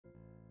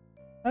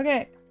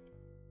Okay.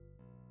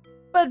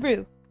 Spud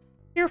Brew.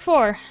 Here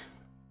 4.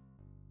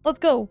 Let's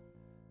go.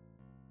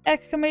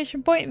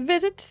 Exclamation point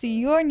visit to see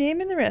your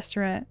name in the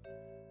restaurant.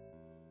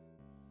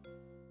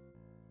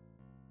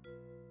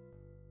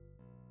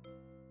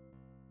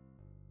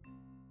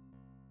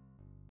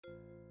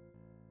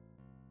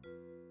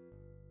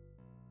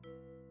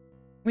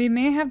 We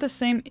may have the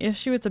same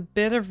issue. It's a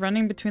bit of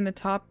running between the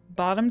top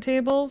bottom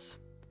tables.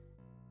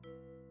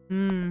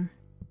 You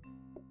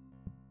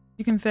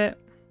can fit.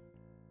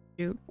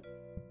 Shoot.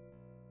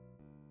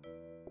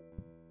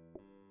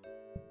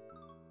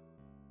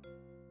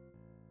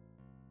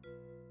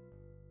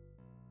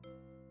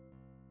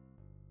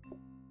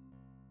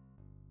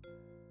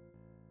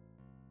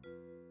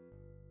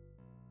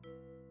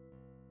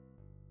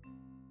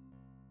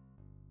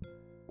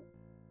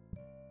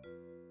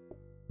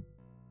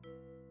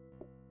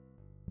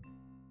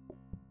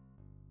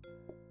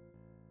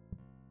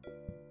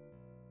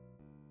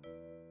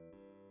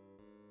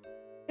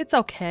 It's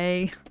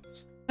okay.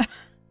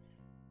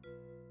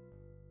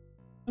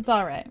 It's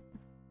alright.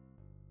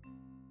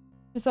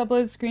 Just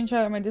upload a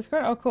screenshot of my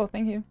Discord? Oh, cool.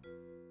 Thank you.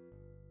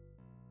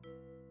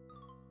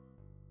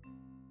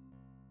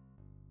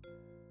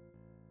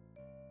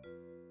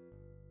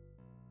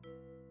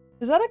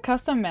 Is that a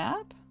custom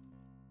map?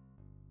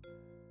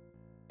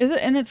 Is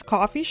it in its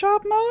coffee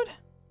shop mode?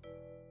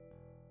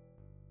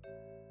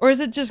 Or is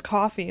it just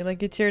coffee?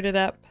 Like you tiered it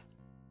up?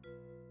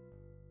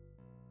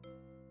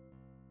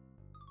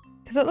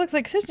 Because it looks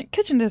like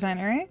kitchen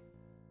designer, right?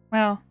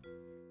 Wow.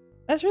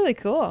 That's really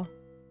cool.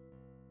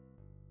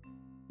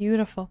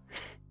 Beautiful.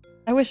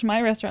 I wish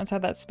my restaurants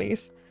had that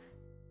space.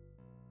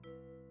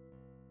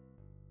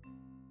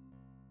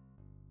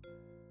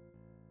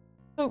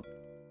 So,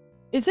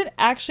 is it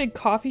actually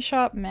coffee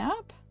shop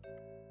map?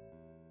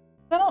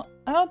 I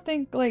don't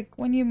think like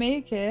when you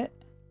make it,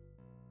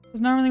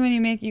 because normally when you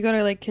make, you go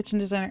to like kitchen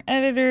designer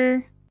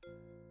editor.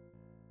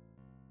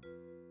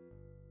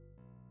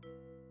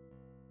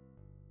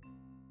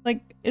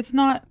 Like it's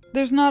not,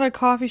 there's not a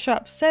coffee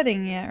shop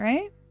setting yet,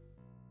 right?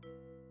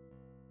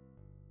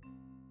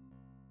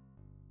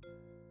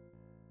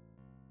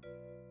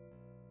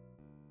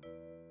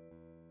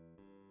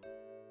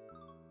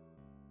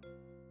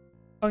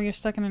 Oh, you're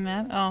stuck in a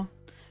net? Oh.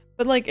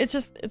 But like, it's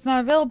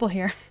not available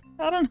here.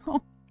 I don't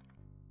know.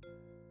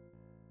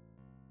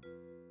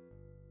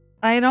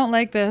 I don't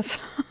like this.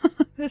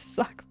 This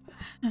sucks.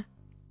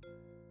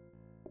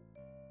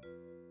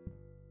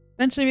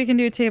 Eventually we can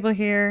do a table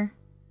here.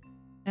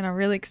 And a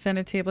really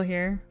extended table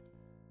here.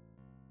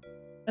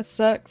 That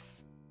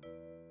sucks.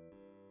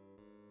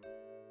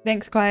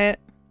 Thanks, Quiet.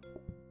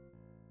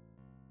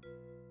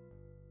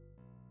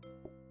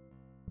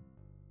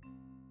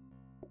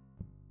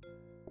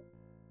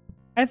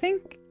 I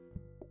think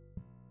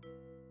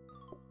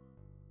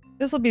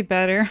this will be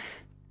better.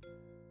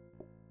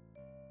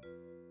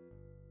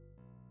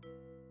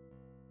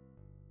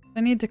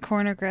 I need to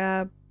corner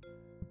grab.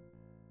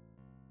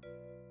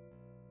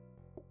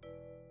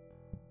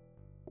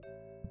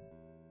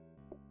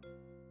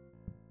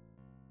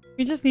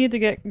 We just need to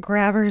get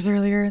grabbers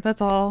earlier,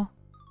 that's all.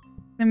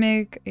 They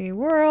make a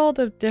world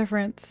of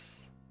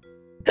difference.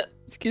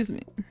 Excuse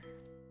me.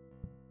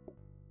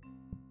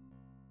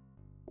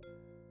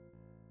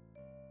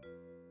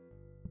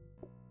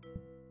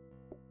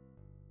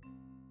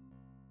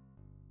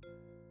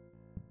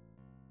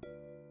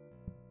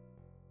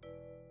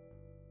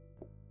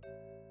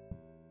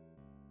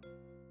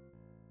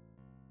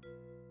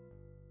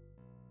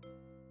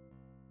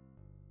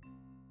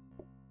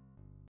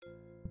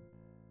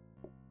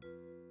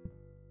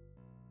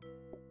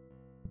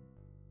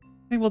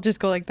 I think we'll just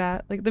go like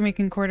that. Like, then we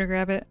can corner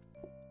grab it.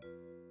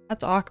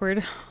 That's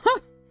awkward.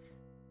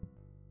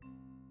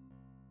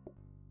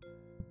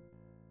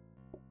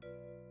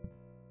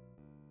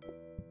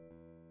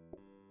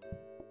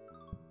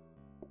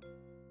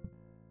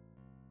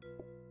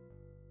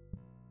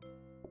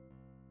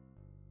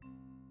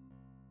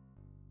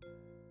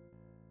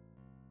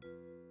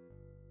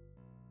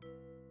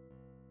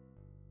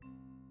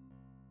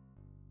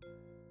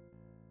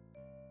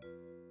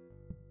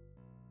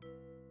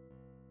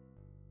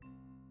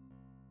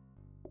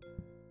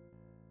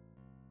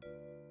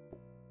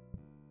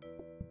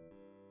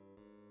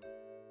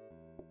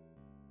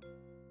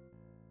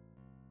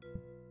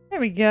 There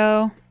we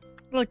go.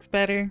 Looks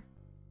better.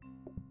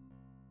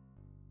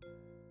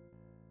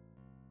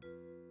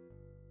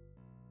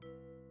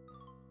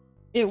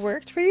 It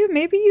worked for you?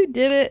 Maybe you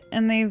did it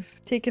and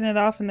they've taken it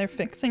off and they're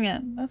fixing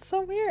it. That's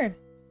so weird.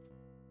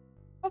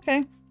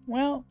 Okay,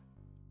 well,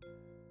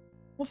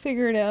 we'll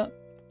figure it out.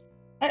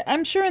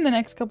 I'm sure in the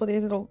next couple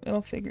days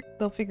they'll figure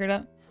it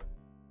out.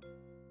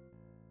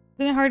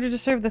 Isn't it harder to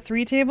serve the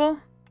 3 table?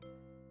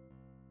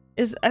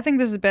 I think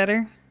this is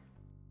better.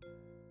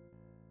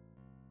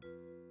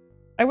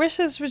 I wish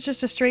this was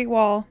just a straight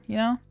wall, you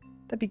know?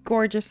 That'd be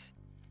gorgeous.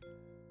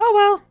 Oh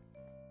well.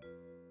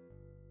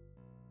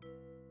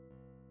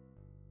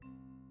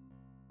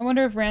 I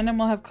wonder if random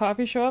will have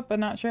coffee show up. I'm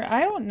not sure.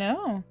 I don't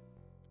know.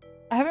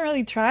 I haven't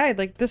really tried.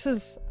 Like, this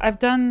is... I've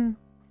done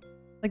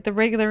like the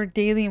regular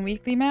daily and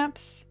weekly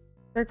maps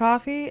for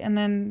coffee, and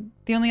then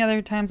the only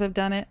other times I've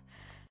done it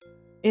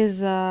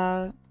is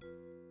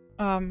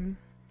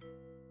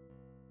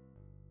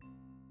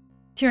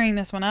tearing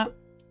this one up.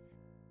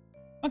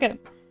 Okay.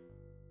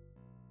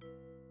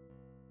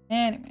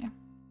 Anyway.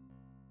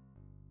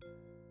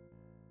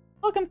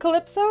 Welcome,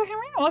 Calypso.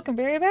 Welcome,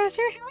 Berry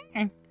Basher.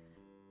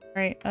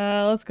 Alright,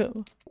 let's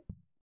go.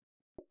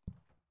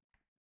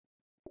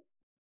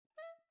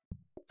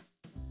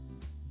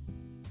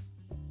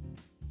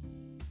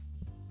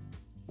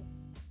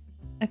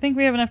 I think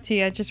we have enough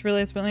tea. I just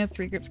realized we only have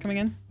 3 groups coming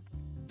in.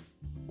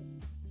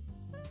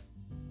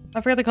 I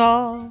forgot the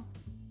call.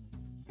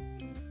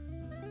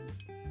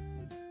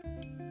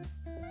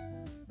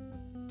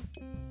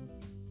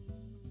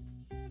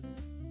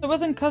 It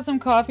wasn't custom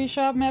coffee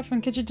shop map from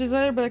kitchen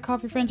designer, but a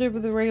coffee franchise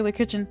with a regular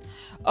kitchen.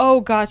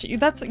 Oh, gotcha.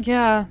 That's,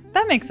 yeah,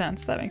 that makes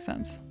sense. That makes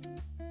sense.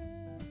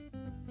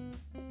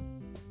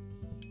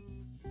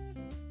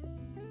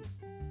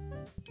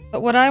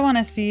 But what I want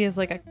to see is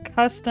like a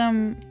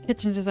custom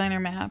kitchen designer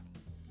map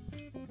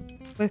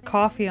with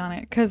coffee on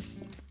it,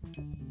 because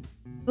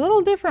it's a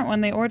little different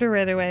when they order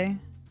right away.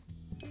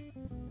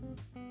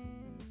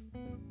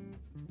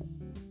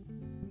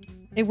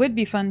 It would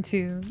be fun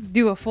to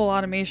do a full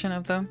automation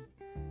of them.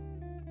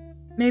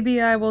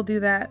 Maybe I will do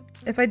that.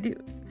 If I do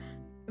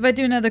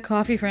another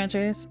coffee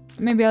franchise,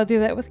 maybe I'll do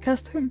that with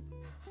custom.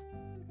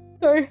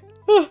 Sorry.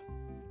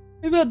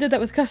 Maybe I'll do that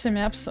with custom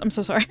maps. I'm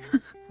so sorry.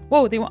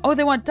 Whoa, they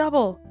want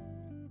double.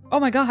 Oh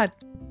my god.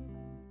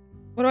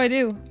 What do I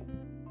do?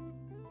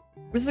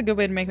 This is a good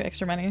way to make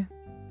extra money.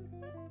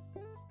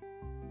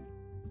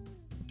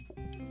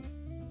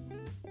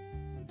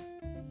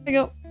 There you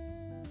go.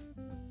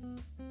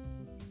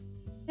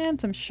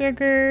 And some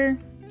sugar.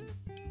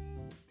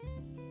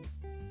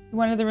 You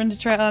wanted the room to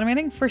try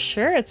automating? For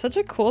sure, it's such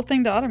a cool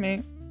thing to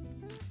automate.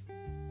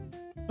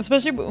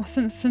 Especially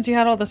since you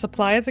had all the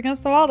supplies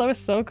against the wall, that was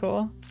so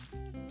cool.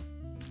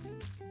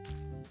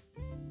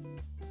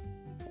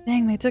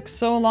 Dang, they took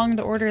so long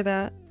to order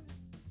that.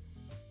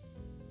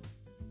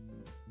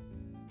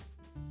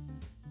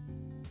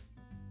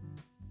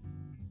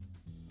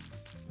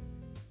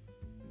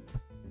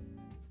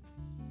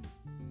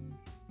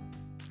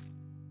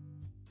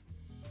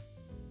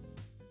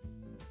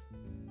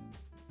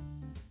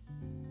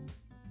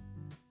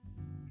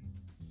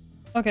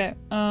 Okay,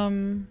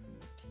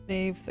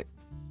 save the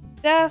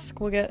desk.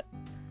 We'll get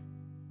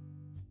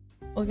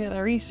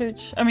our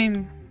research. I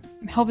mean,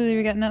 hopefully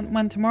we get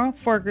one tomorrow.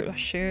 4 group. Oh,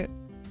 shoot.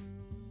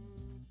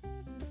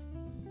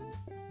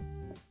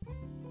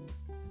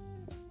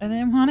 I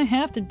didn't want to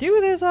have to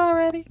do this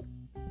already.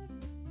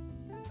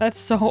 That's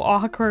so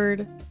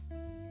awkward.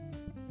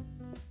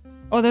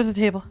 Oh, there's a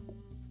table.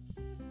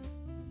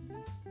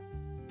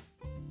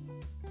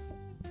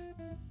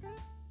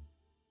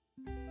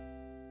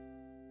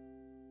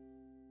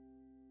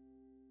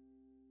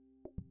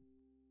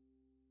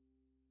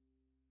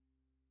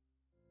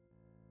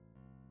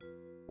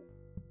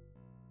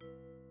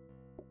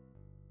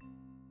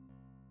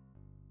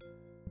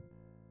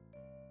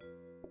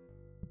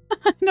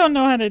 I don't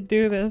know how to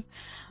do this.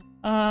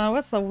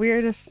 What's the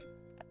weirdest?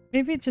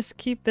 Maybe just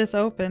keep this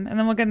open and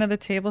then we'll get another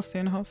table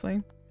soon,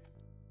 hopefully.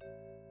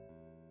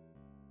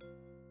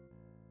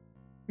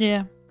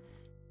 Yeah.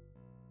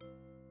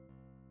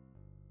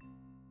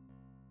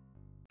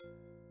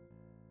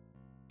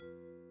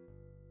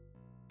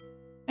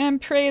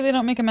 And pray they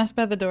don't make a mess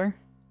by the door.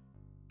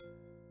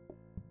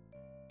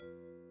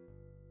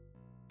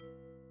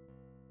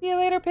 See you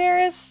later,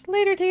 Paris.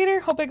 Later,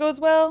 Teeter. Hope it goes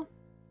well.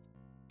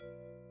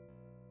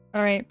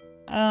 Alright.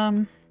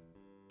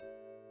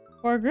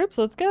 4 groups,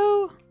 let's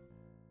go.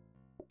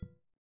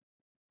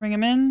 Bring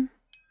them in.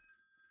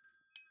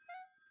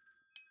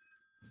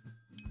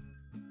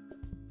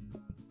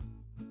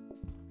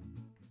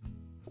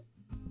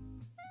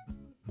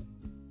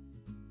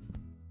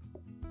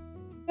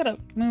 Gotta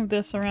move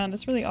this around.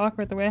 It's really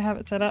awkward the way I have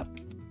it set up.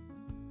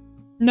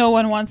 No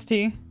one wants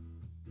tea.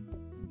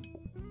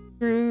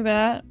 Screw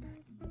that.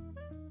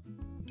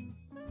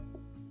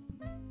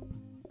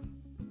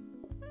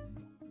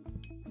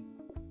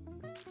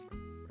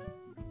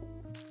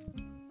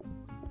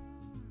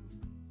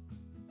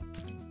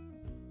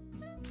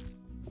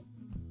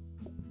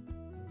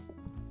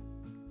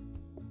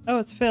 Oh,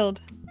 it's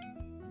filled.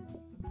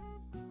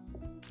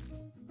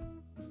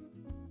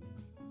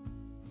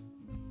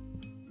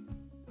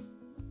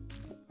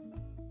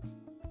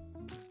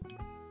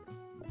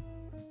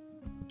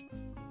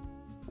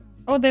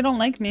 Oh, they don't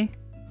like me.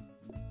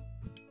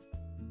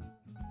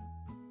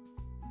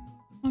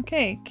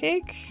 Okay,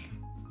 cake.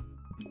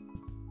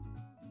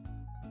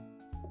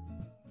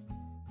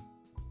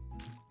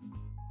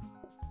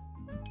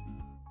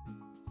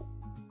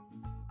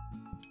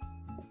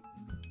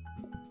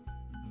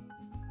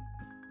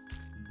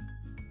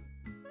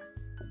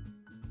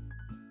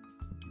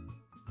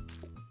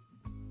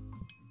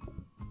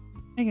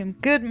 Making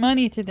good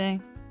money today.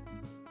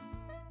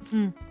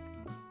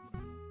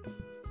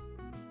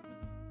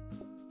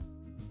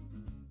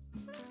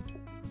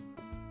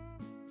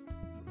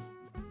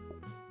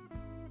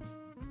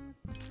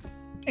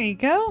 There you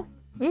go.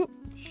 Oop,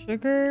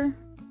 sugar.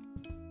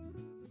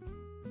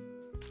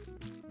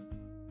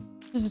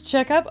 Just a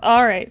checkup?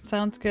 Alright,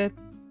 sounds good.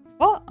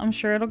 Well, I'm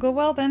sure it'll go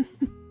well then.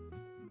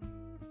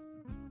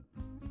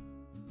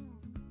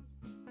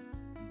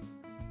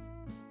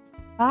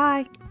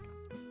 Bye.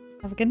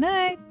 Have a good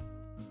night.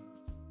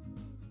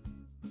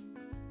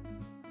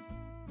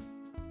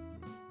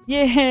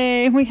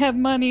 Yay, we have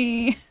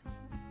money.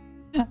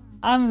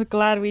 I'm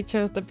glad we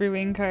chose the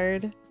brewing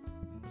card.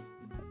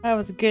 That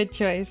was a good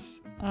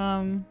choice.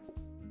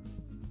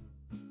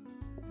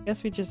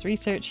 Guess we just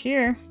research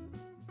here.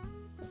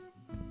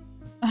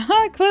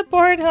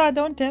 Clipboard,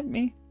 don't tempt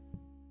me.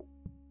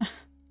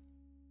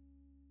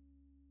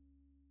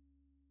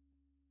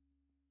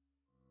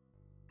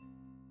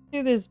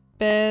 Do this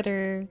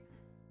better.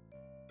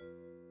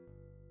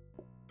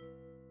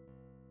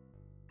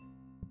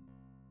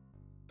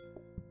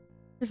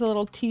 There's a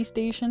little tea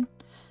station.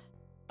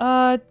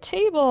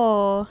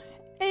 Table.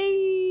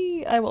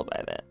 Hey, I will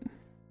buy that.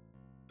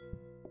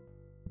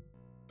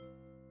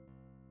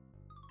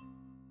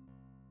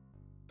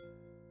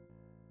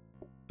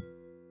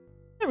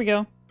 There we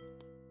go.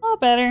 All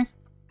better.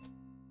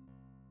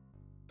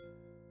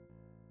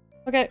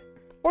 Okay,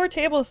 4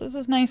 tables. This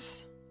is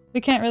nice. We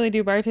can't really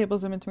do bar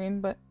tables in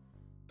between, but...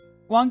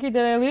 Wonky, did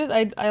I lose?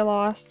 I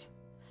lost.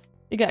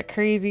 It got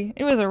crazy.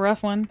 It was a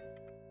rough one.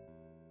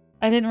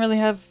 I didn't really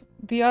have...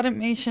 The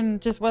automation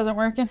just wasn't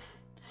working.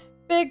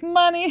 Big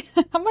money!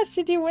 How much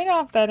did you win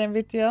off that,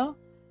 MVTL?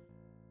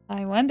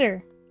 I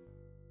wonder.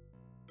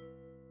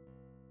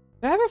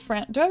 Do I have a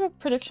friend? Do I have a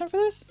prediction for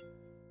this?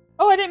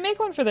 Oh, I didn't make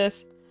one for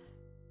this.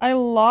 I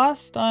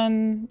lost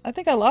on... I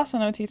think I lost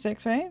on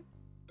OT6, right?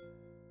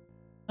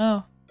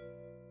 Oh.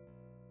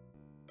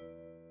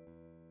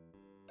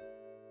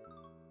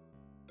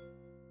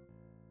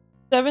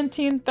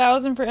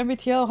 $17,000 for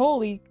MBTL.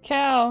 Holy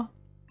cow.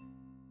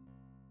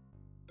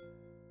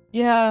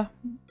 Yeah.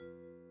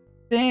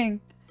 Dang.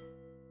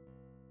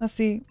 Let's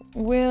see.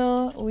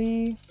 Will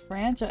we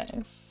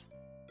franchise?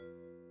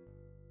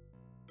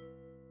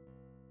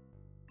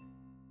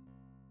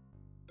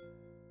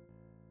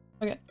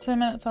 Okay, 10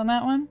 minutes on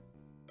that one.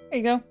 There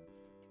you go.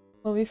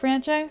 Will we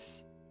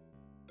franchise?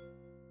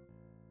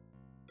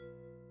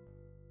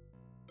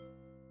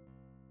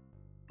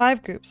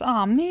 Five groups.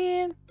 Aw,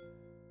 man.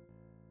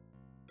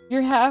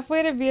 You're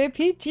halfway to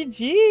VIP?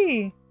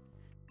 GG!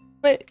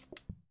 But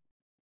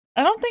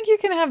I don't think you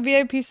can have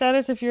VIP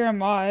status if you're a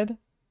mod.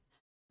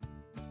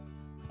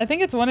 I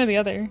think it's one or the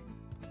other.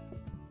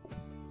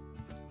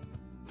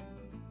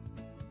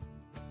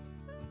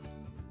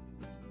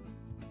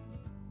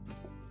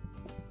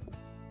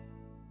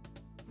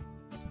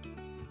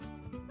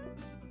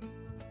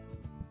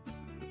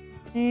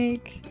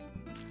 Take...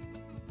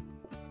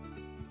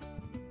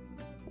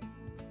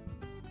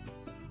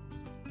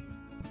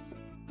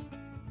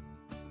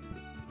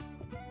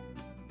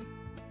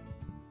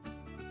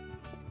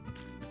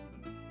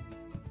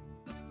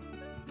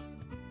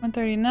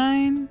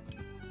 $139.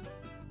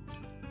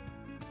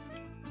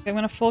 I'm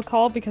gonna full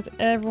call because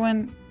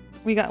everyone...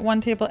 We got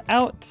one table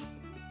out.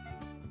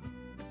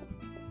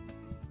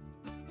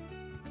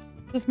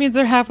 This means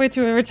they're halfway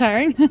to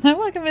retiring.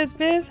 Welcome, Miss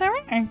Biz. How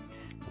are you?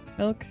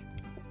 Milk.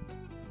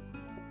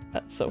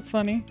 That's so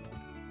funny.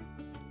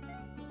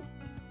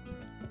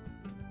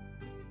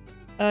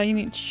 You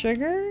need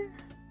sugar?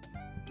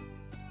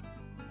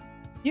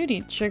 You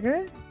need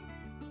sugar?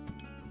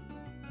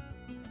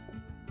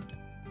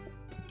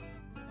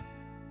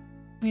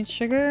 Need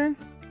sugar?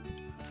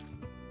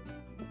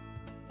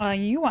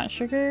 You want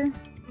sugar?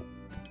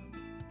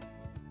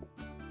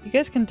 You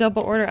guys can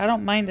double order. I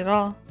don't mind at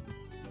all.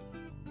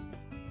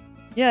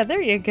 Yeah,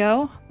 there you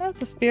go.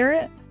 That's a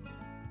spirit.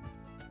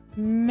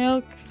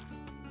 Milk.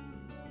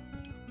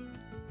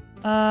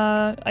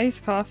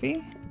 Iced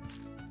coffee.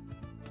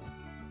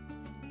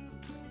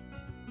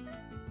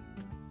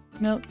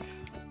 Milk.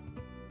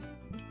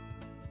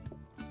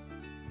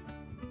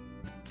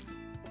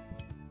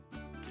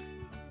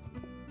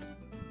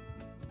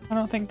 I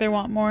don't think they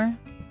want more.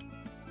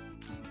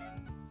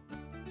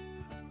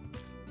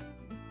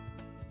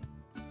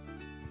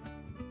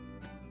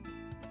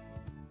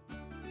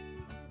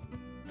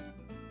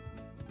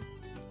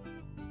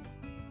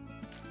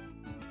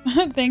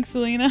 Thanks,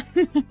 Selena.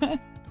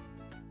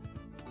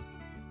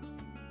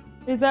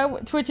 Is that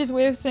what Twitch's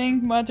way of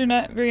saying mods are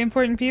not very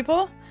important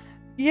people?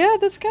 Yeah,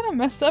 that's kind of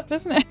messed up,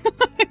 isn't it?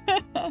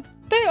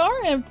 They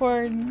are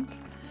important.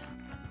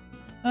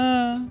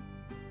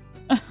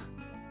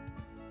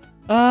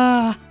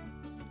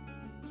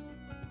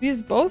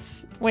 These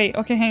both... Wait,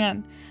 okay, hang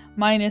on.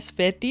 Minus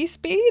 50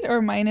 speed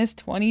or minus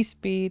 20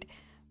 speed?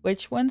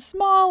 Which one's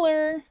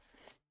smaller?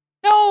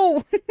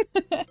 No!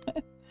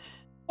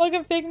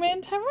 Welcome,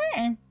 Figment.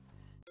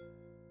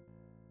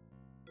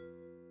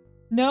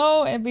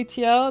 No,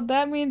 MBTL.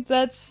 That means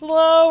that's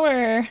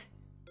slower.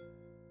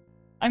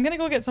 I'm gonna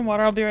go get some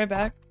water. I'll be right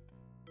back.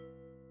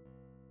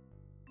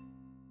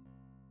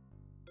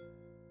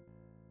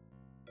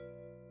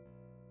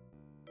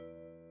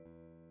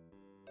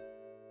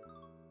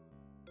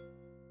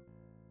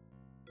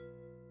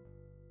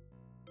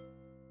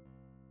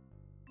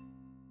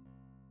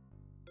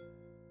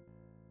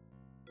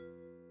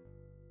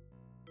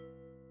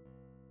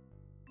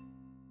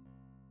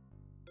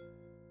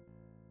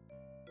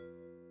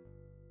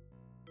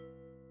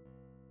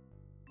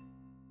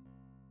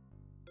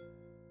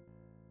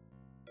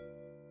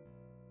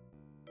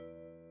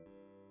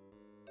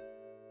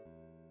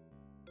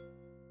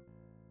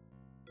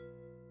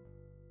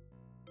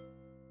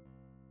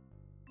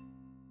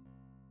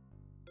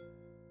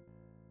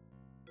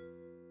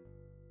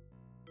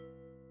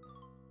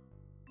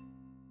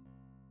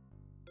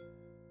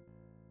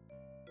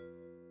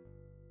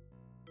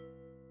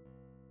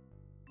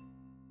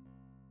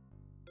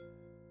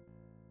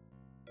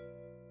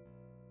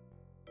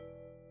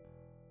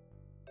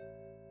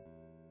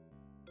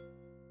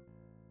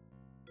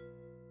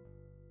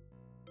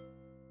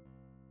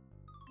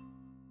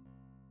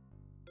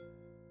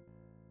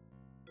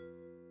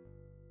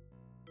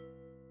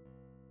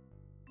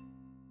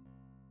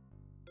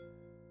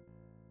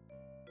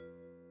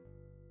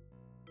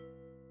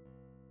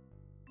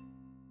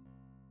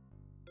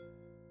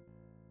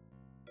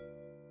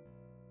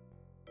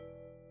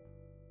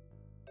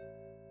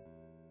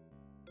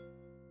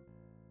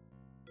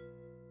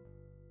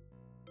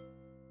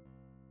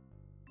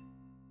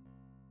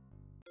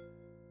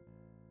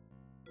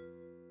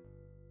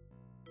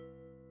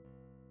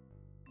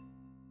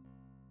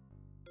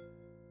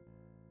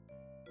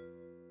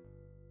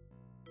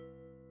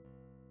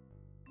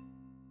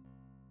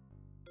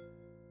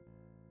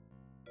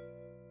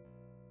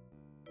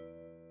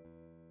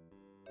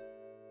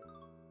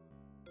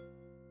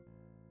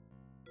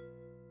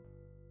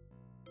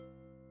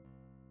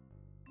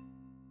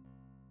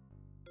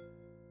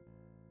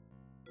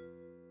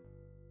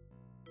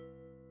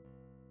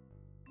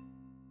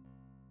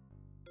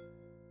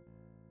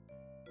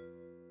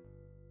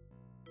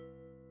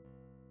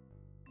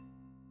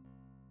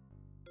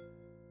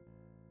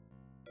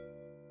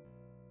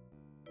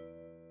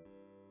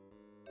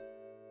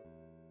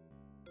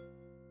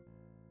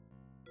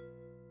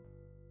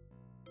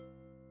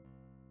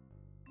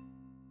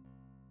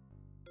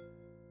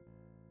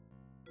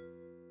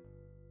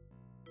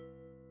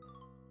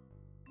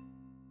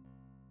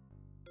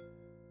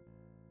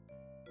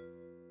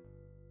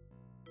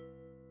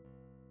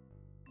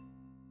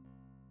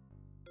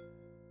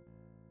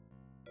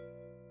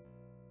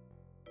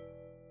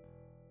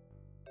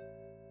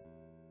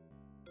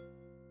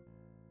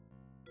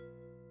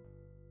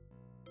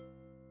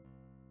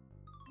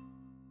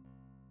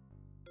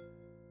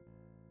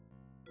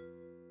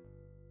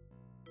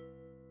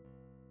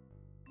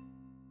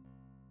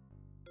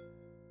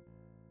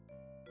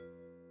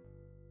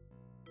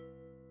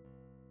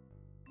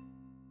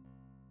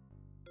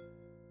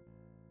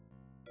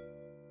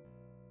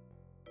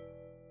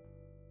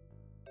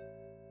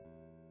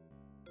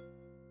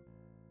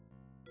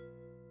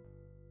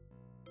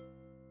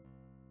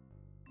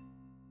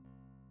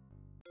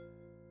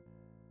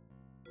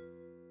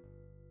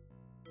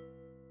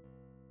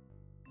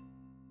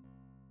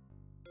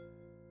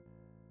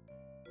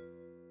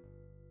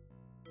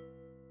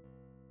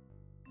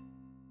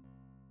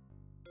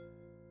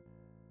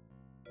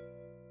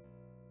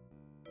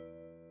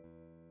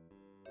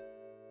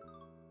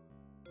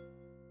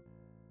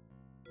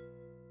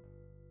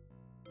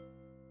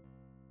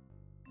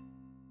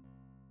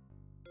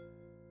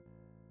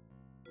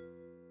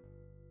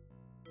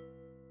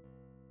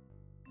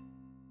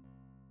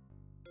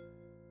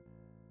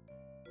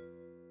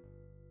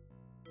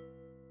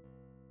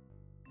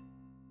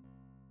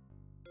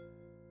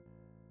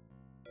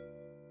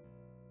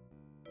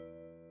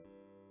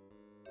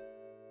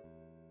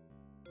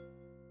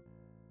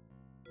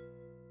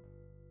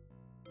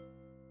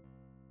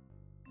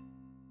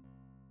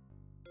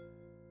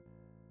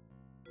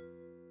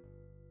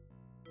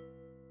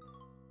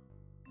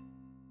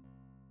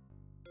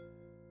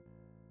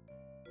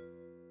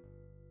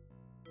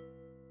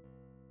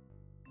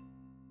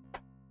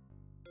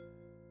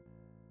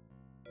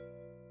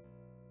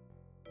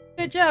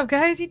 Good job,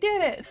 guys. You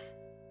did it.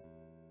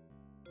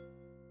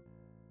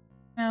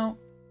 Now,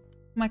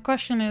 my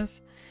question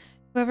is,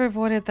 whoever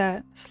voted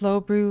that slow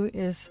brew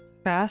is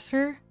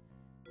faster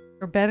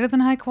or better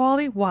than high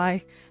quality,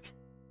 why?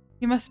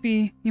 You must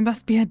be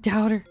a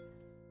doubter.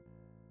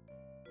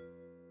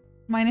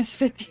 Minus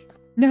 50.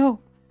 No.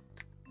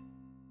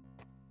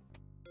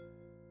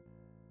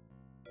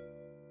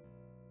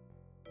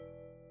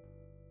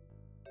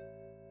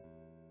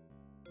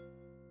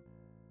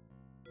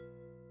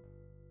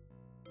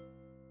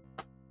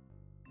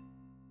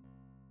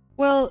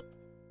 Well,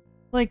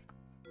 like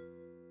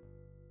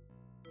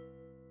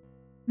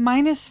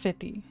minus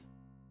 50.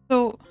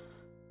 So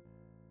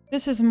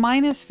this is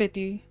minus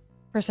 50%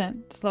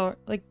 slower.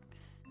 Like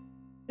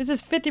this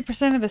is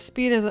 50% of the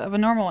speed of a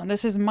normal one.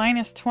 This is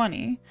minus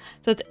 20.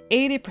 So it's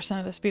 80%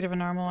 of the speed of a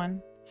normal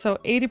one. So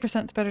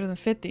 80% is better than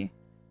 50.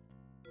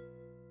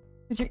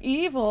 Because you're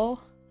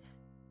evil.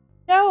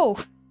 No!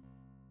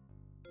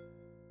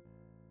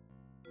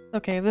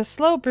 Okay, the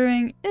slow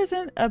brewing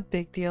isn't a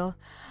big deal.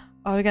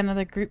 Oh, we got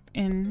another group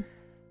in.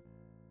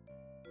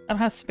 I don't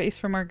have space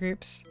for more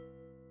groups.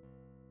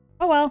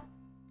 Oh well.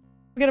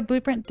 We got a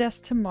blueprint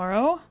desk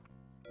tomorrow.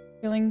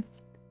 Feeling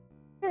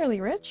fairly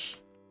rich.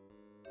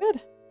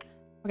 Good.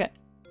 Okay.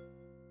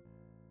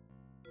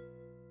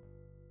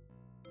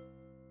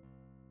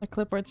 The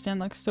clipboard stand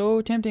looks so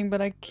tempting,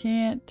 but I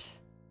can't.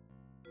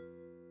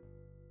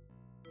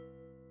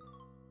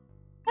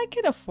 I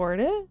can afford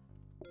it.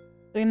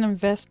 An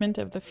investment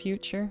of the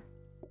future.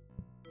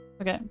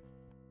 Okay.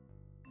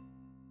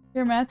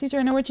 You're a math teacher.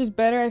 I know which is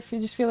better.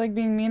 Just feel like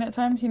being mean at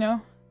times, you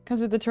know?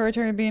 Comes with the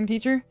territory of being a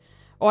teacher.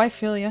 Oh, I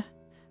feel ya.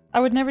 I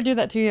would never do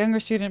that to a younger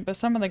student, but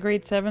some of the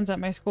grade 7s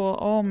at my school,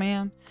 oh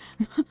man.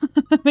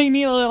 They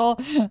need a little,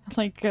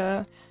 like,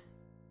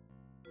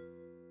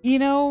 you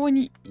know,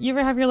 when you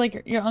ever have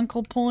your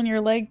uncle pulling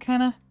your leg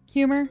kind of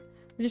humor?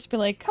 You just be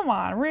like, come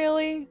on,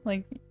 really?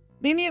 Like,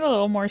 they need a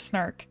little more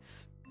snark.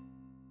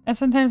 And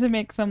sometimes it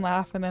makes them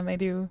laugh, and then they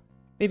do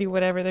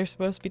whatever they're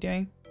supposed to be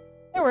doing.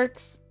 It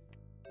works.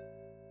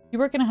 You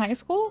work in a high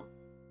school?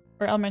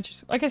 Or elementary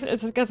school? I guess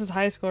it's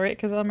high school, right?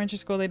 Because elementary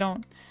school, they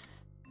don't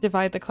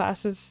divide the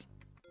classes.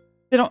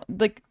 They don't,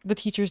 like, the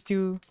teachers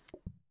do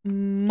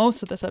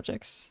most of the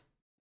subjects.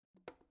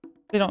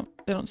 They don't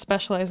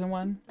specialize in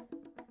one.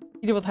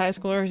 You deal with high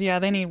schoolers, yeah,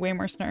 they need way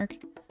more snark.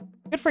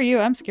 Good for you,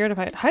 I'm scared of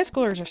high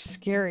schoolers are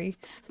scary.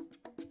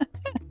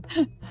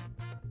 You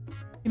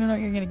don't know what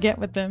you're gonna get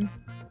with them.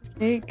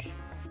 Cake.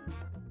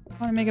 I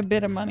want to make a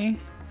bit of money.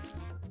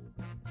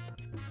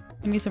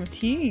 I need some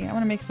tea. I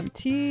want to make some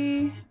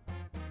tea.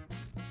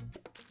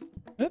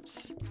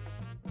 Oops.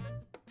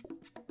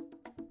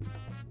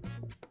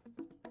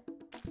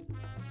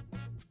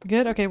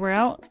 Good. Okay, we're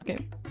out. Okay.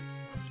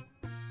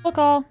 Full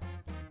call.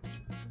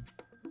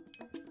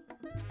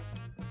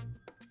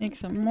 Make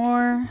some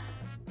more.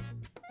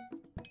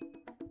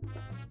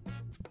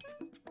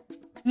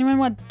 Anyone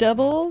want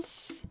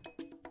doubles?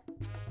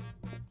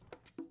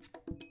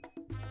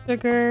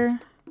 Sugar.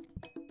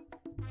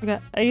 We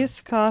got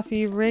iced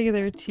coffee,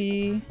 regular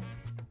tea.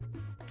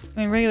 I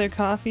mean, regular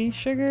coffee,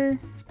 sugar.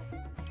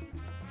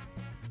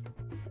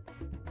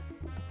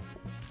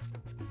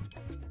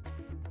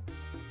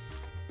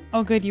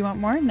 Oh good, you want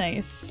more?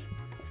 Nice.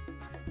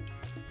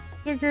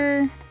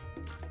 Sugar.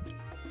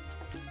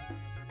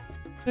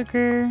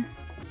 Sugar.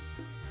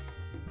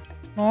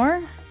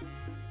 More?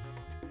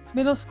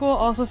 Middle school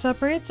also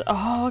separates?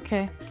 Oh,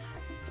 okay.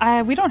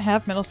 We don't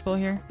have middle school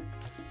here.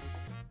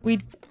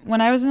 When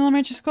I was in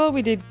elementary school,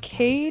 we did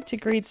K to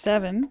grade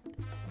 7.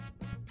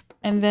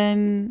 And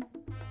then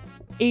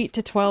 8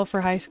 to 12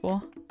 for high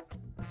school.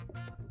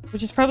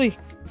 Which is probably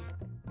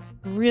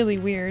really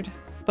weird.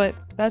 But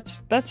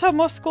that's how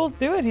most schools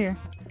do it here.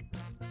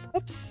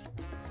 Oops.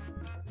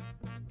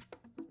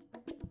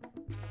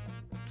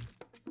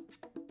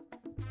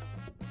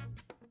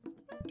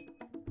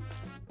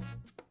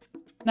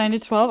 Nine to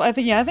 12? I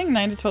think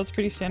 9 to 12 is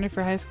pretty standard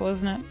for high school,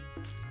 isn't it?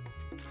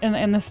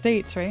 In the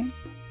States, right?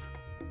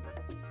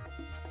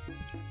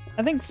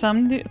 I think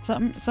some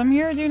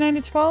here do 9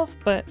 to 12,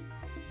 but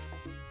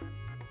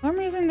for some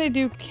reason they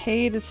do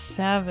K to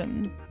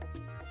 7.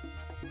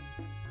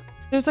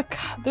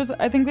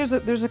 I think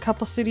there's a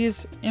couple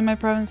cities in my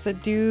province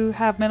that do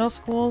have middle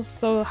schools,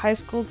 so high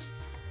schools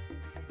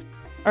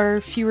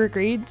are fewer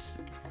grades.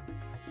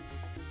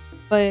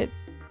 But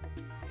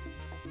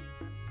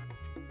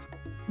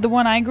the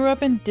one I grew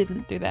up in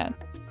didn't do that.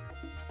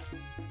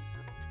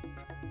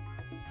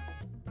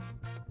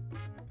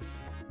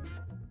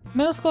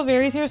 Middle school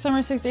varies here. Some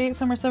are 6 to 8,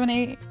 some are 7 to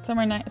 8, some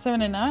are 7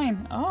 to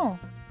 9. Oh.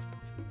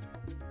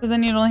 So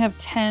then you'd only have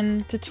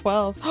 10 to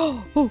 12.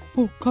 Oh,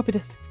 copy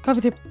this.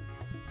 Copy tip.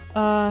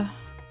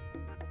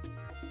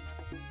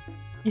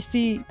 You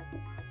see,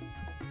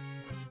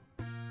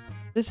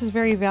 this is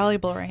very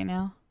valuable right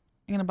now.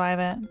 I'm gonna buy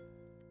that.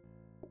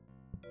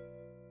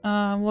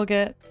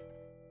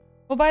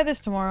 We'll buy this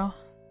tomorrow.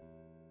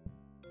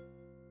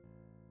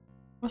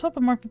 I was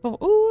hoping more people.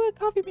 Ooh, a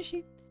coffee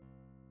machine.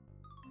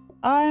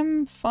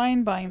 I'm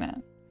fine buying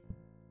that.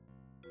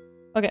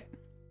 Okay.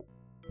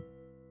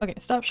 Okay,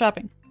 stop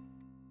shopping.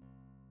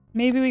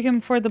 Maybe we can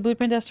afford the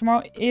blueprint test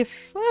tomorrow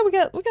if... Well, we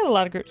got a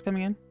lot of groups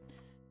coming in.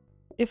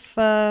 If,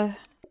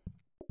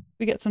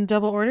 we get some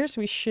double orders,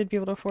 we should be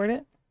able to afford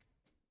it.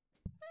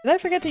 Did I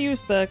forget to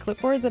use the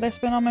clipboard that I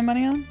spent all my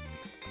money on?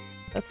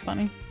 That's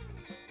funny.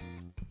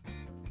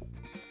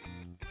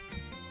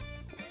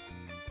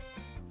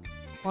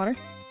 Water.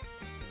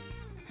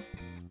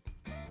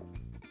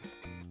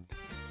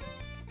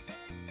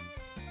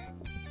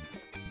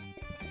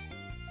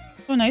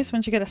 So nice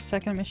once you get a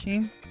second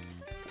machine.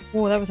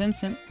 Whoa, that was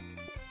instant.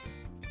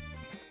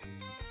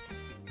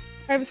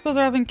 Private schools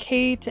are having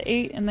K to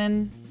 8 and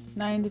then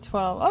 9 to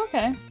 12.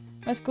 Okay.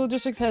 My school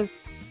district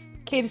has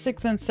K to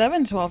 6 and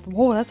 7 to 12.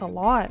 Whoa, that's a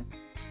lot.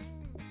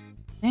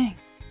 Dang.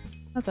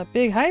 That's a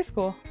big high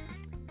school.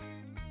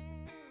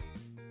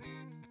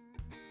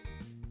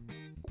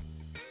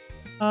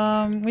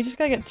 We just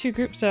gotta get 2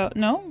 groups out.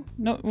 No?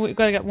 No, we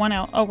gotta get 1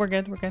 out. Oh, we're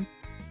good, we're good.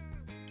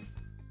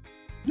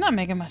 I'm not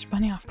making much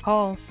money off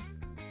calls.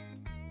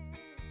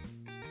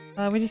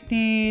 We just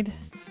need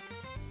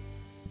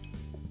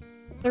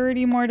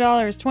 $30 more,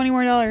 $20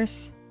 more.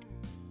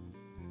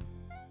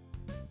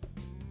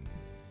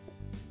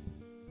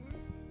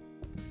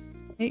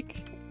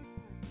 Take.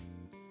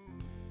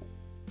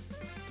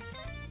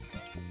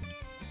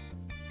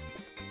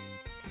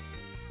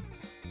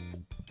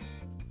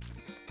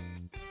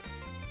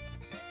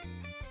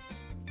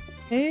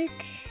 Take.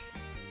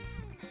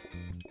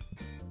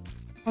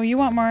 Oh, you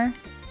want more?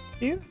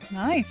 Do?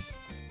 Nice.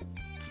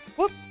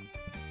 Whoop.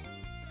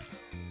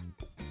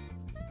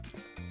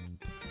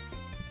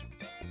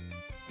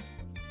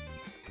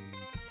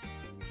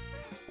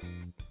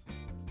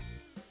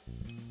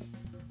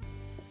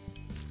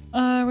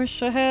 I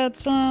wish I had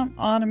some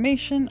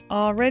automation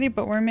already,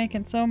 but we're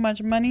making so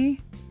much money.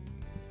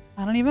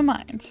 I don't even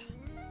mind.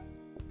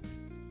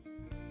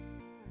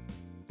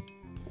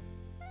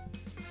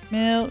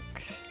 Milk.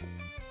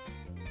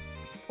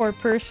 Poor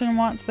person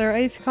wants their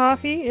iced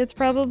coffee. It's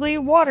probably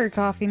water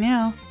coffee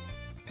now.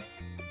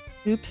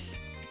 Oops.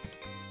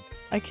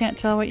 I can't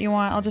tell what you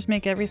want. I'll just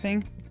make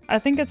everything. I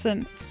think it's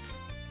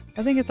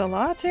a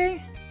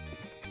latte?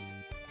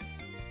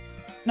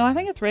 No, I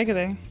think it's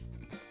regular.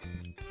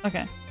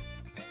 Okay.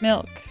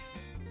 Milk.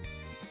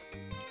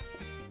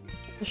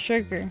 The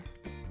sugar.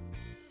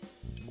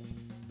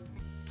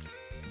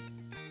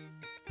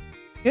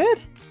 Good.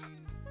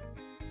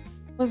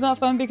 It was not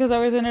fun because I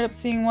always ended up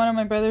seeing one of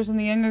my brothers in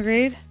the younger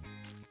grade.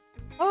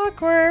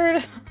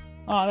 Awkward.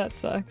 Aw, that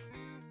sucks.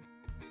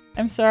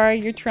 I'm sorry,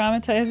 you're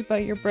traumatized by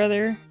your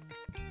brother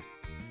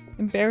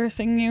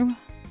embarrassing you.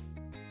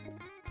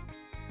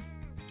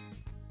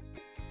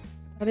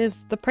 That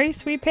is the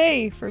price we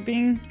pay for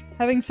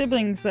having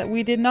siblings that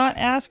we did not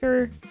ask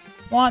or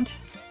want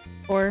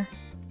for.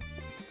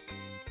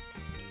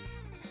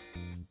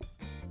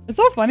 It's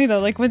so funny though,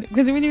 like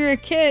because when you're a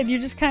kid, you're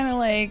just kind of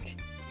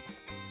like,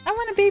 I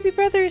want a baby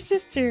brother or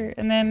sister,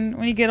 and then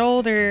when you get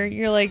older,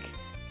 you're like,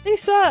 they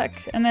suck,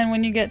 and then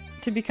when you get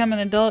to become an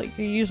adult,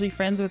 you're usually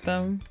friends with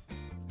them.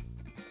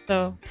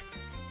 So,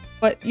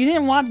 but you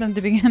didn't want them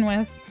to begin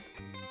with.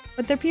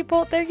 But they're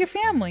people, they're your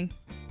family.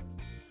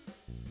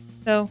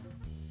 So,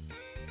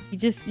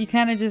 you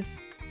kind of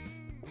just,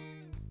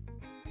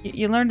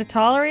 you learn to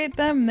tolerate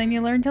them, and then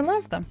you learn to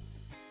love them.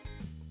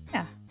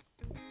 Yeah.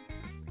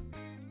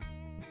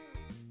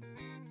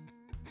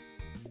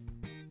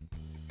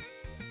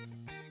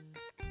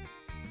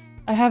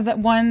 I have that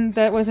one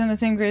that was in the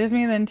same grade as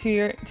me, then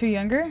two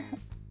younger.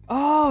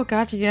 Oh,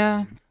 gotcha,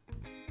 yeah.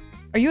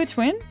 Are you a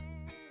twin?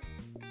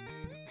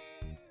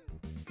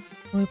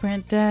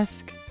 Blueprint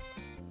desk.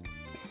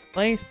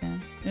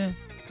 Playstand. Yeah.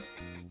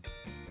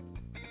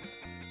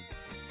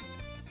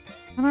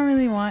 I don't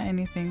really want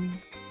anything.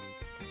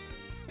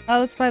 Oh,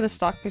 let's buy the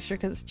stock picture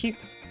because it's cheap.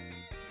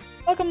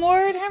 Welcome,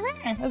 Lord.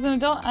 As an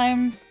adult,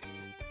 I'm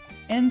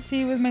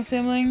NC with my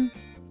sibling,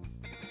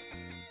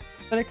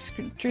 but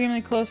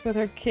extremely close with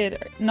her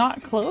kid.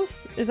 Not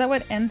close? Is that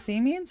what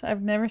NC means?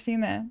 I've never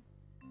seen that.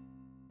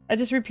 I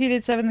just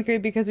repeated 7th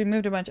grade because we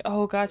moved a bunch.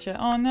 Oh, gotcha.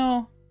 Oh,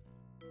 no.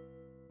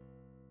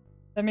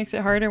 That makes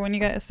it harder when you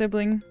got a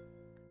sibling.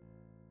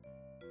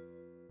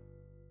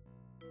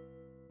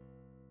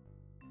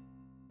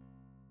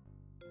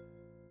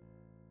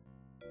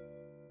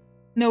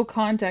 No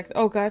contact.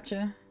 Oh,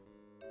 gotcha.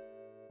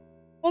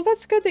 Well,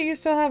 that's good that you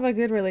still have a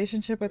good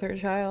relationship with her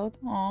child.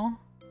 Aw.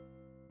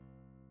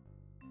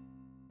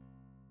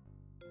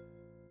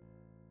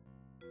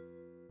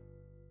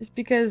 Just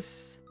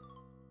because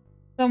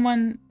you're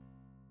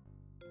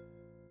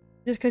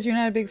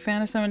not a big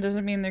fan of someone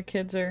doesn't mean their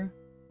kids are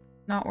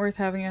not worth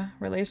having a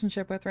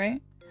relationship with,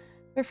 right?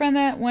 My friend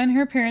that when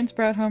her parents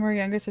brought home her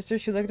younger sister,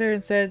 she looked at her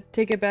and said,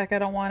 "Take it back, I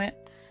don't want it."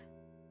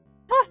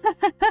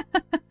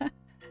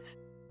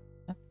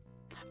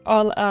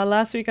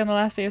 Last week on the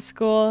last day of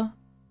school,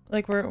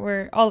 like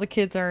we're all the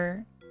kids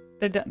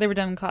they were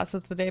done in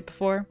classes the day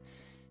before,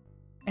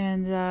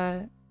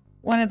 and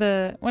one of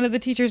the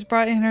teachers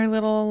brought in her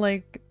little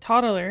like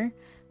toddler,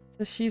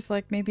 so she's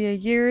like maybe a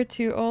year or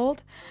two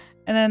old,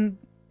 and then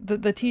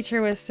the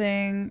teacher was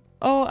saying,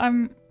 "Oh,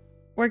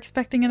 we're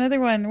expecting another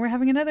one. We're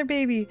having another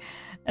baby.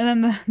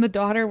 And then the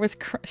daughter was,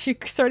 she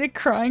started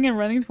crying and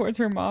running towards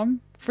her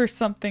mom for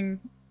something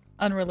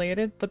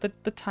unrelated. But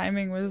the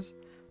timing was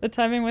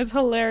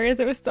hilarious.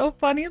 It was so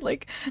funny.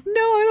 Like,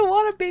 no, I don't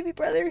want a baby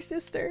brother or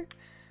sister.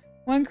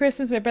 One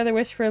Christmas, my brother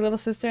wished for a little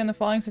sister, and the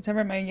following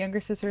September, my younger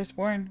sister was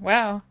born.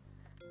 Wow.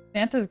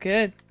 Santa's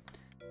good.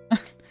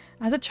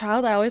 As a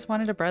child, I always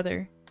wanted a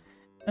brother.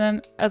 And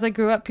then as I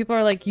grew up, people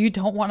are like, you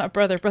don't want a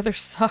brother. Brothers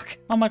suck.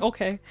 I'm like,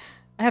 okay.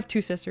 I have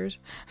 2 sisters.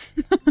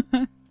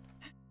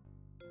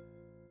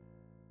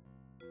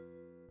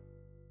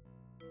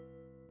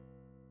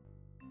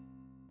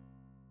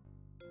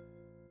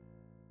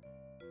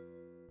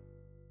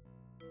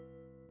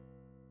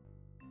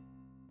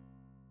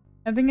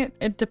 I think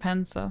it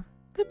depends though.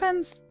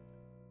 Depends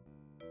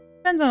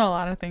on a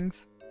lot of things.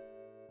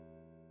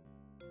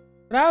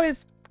 But I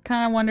always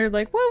kind of wondered,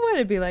 like, what would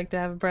it be like to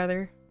have a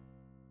brother?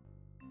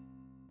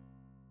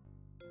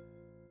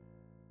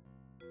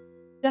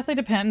 Definitely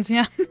depends,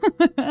 yeah.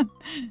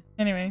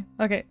 Anyway,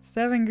 okay,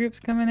 7 groups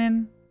coming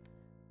in.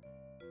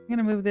 I'm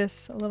gonna move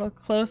this a little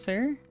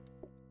closer.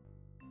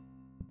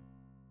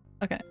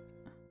 Okay.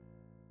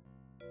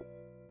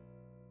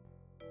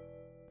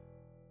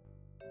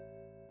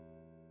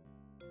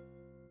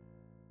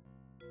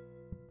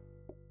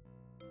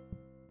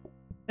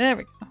 There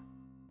we go.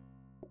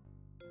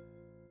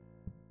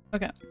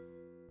 Okay.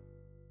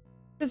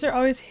 Sister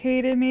always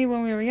hated me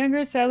when we were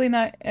younger. Sadly,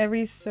 not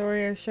every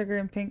story of Sugar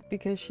and Pink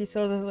because she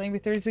still doesn't like me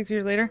 36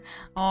 years later.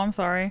 Oh, I'm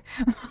sorry.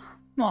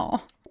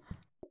 Aw.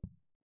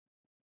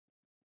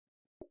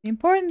 The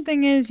important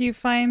thing is you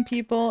find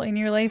people in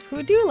your life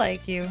who do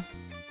like you.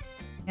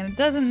 And it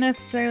doesn't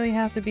necessarily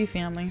have to be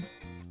family.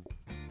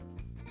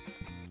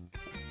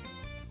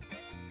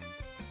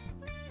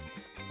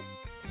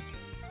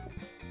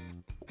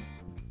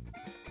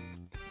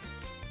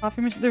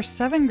 Coffee machine. There's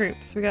 7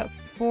 groups. We got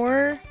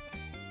 4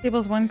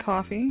 tables, 1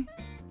 coffee.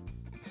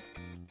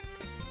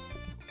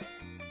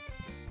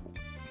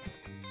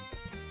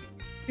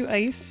 Two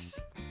ice.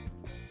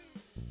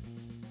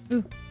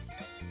 Ooh.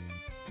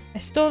 I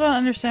still don't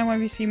understand why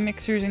we see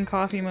mixers in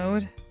coffee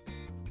mode.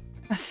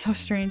 That's so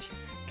strange.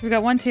 Okay, we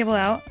got 1 table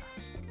out.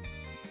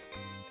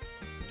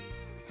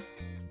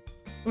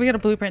 We got a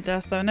blueprint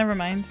desk though, never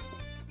mind.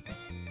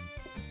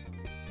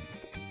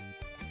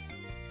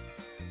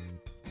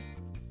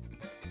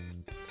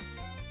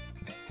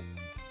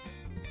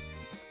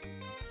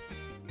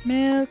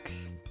 Milk.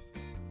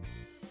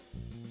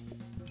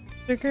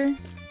 Sugar.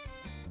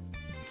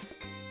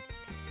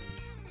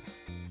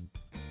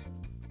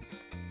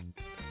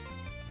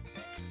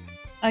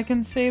 I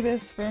can say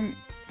this from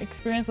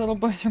experience, little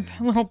boys are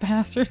little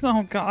bastards.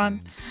 Oh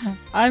god.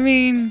 I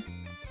mean,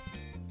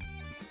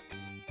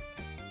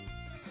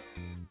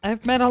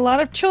 I've met a lot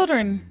of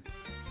children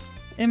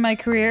in my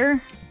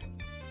career.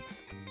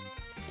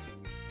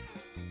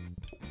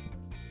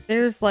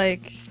 There's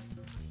like,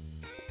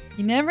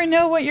 you never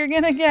know what you're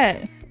gonna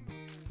get.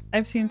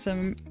 I've seen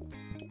some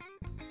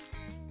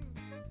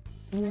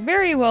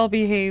very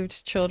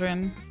well-behaved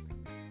children.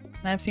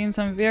 And I've seen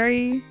some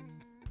very,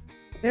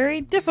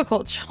 very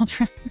difficult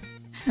children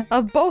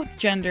of both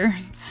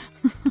genders.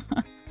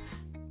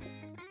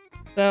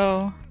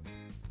 So,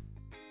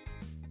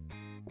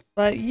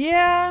 but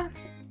yeah,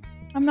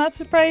 I'm not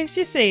surprised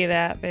you say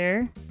that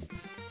there.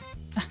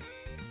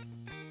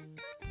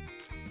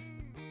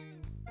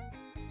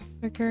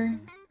 Sugar.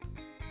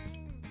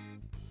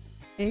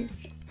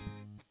 Cake.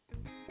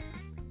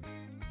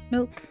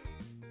 Milk.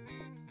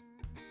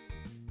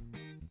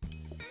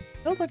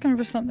 Still looking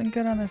for something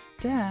good on this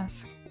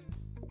desk.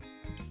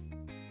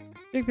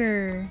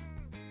 Sugar.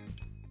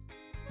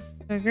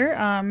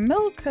 Sugar.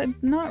 Milk,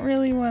 not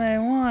really what I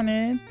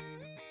wanted.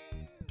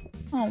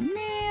 Oh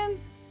man.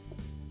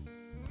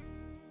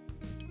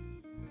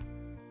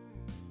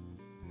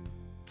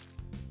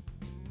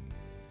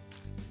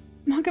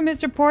 Welcome,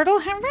 Mr.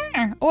 Portal.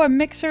 Oh, a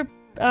mixer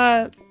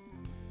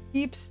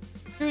keeps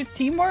Drew's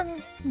tea more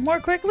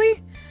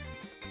quickly?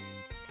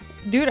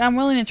 Dude, I'm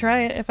willing to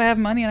try it if I have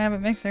money and I have a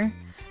mixer.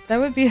 That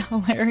would be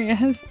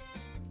hilarious.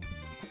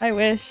 I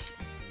wish.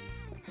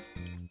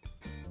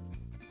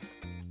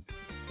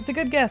 It's a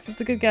good guess.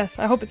 It's a good guess.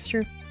 I hope it's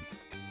true.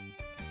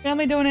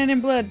 Family don't end in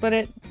blood, but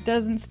it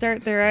doesn't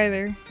start there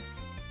either.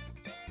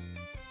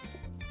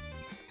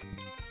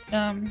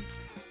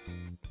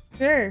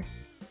 Sure.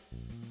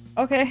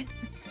 Okay.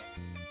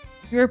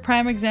 You're a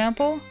prime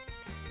example?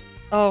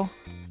 Oh.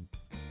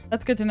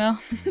 That's good to know.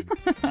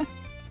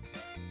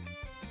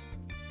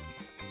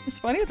 It's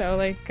funny though,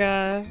 like,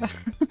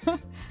 like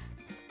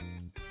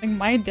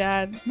my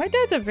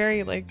dad's a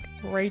very, like,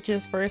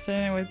 righteous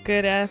person with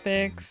good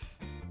ethics,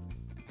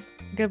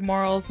 good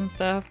morals and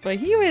stuff, but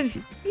he was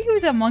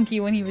a monkey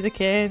when he was a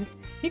kid.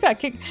 He got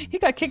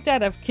kicked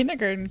out of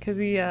kindergarten because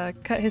he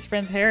cut his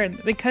friend's hair, and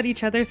they cut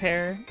each other's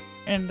hair,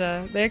 and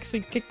they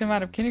actually kicked him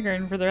out of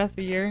kindergarten for the rest of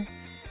the year.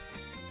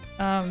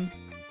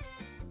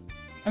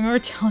 I remember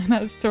telling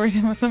that story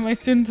to some of my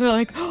students. Were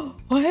like, oh,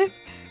 what?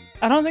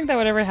 I don't think that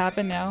would ever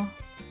happen now.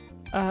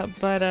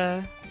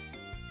 But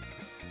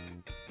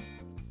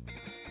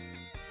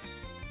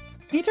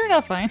He turned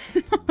out fine.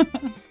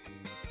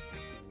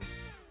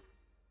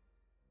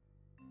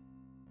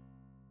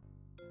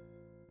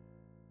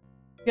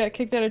 Got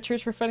kicked out of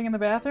church for fighting in the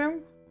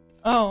bathroom?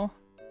 Oh.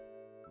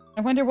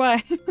 I wonder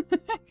why.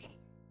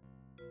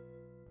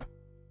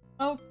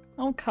 Oh,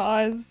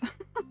 cause.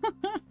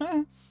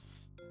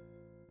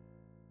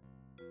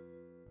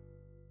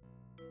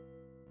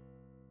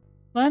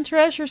 Lunch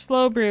rush or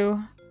slow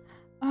brew?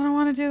 I don't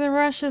want to do the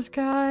rushes,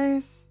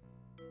 guys.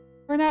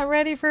 We're not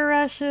ready for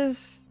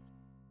rushes.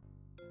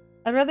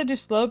 I'd rather do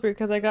slow brew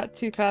because I got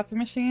 2 coffee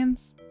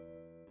machines.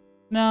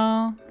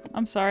 No,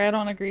 I'm sorry, I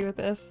don't agree with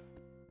this.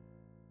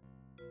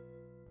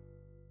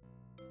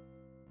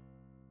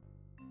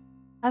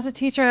 As a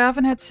teacher, I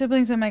often had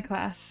siblings in my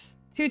class.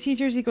 2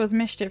 teachers equals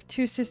mischief.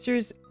 2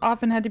 sisters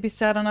often had to be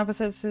sat on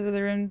opposite sides of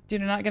the room due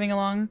to not getting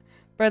along.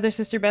 Brother,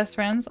 sister, best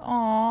friends.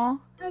 Aww,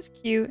 that's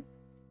cute.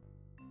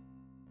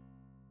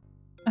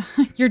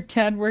 Your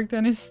dad worked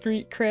on his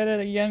street cred at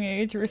a young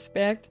age.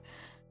 Respect.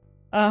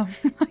 I'll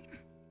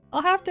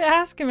have to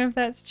ask him if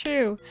that's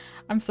true.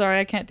 I'm sorry,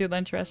 I can't do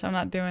lunch rush. I'm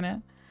not doing it.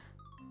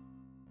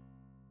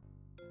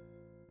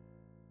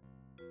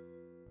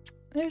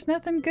 There's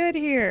nothing good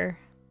here.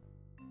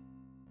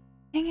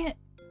 Dang it.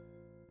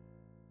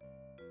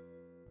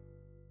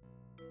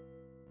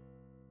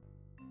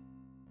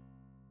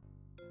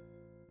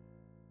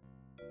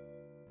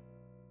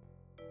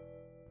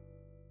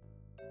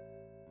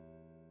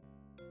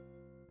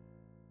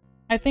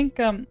 I think,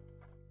 if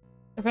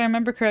I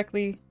remember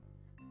correctly,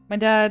 my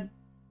dad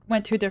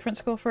went to a different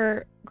school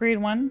for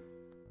grade 1.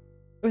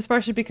 It was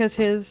partially because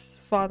his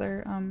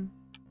father,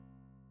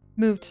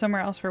 moved somewhere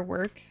else for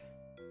work.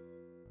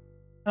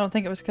 I don't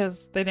think it was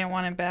because they didn't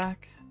want him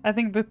back. I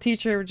think the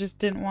teacher just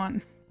didn't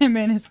want him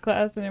in his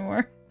class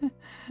anymore.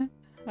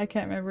 I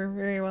can't remember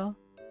very well.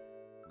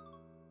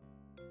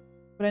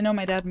 But I know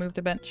my dad moved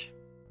a bench.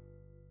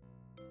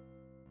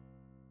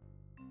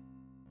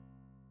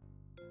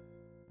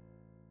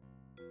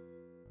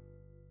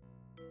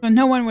 So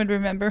no one would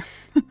remember.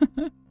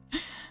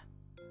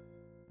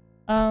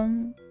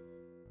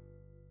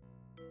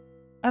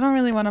 I don't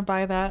really want to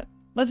buy that.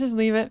 Let's just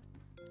leave it.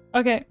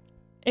 Okay,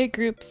 8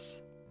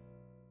 groups.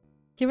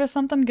 Give us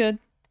something good.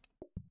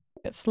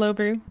 Get slow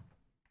brew.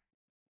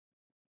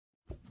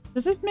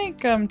 Does this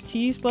make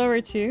tea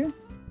slower too?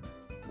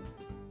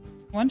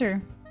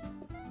 Wonder.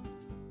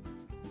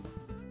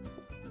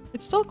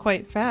 It's still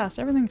quite fast.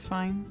 Everything's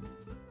fine.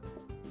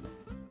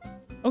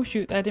 Oh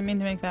shoot, I didn't mean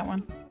to make that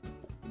one.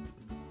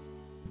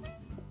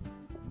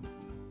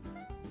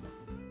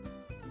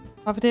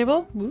 Coffee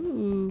table?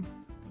 Ooh.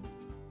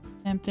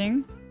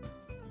 Tempting.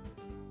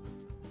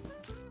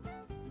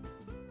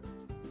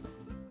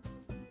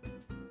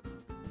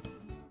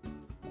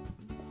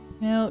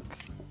 Milk.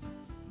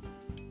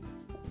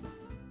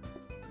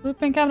 Blue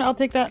pink cabinet, I'll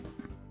take that.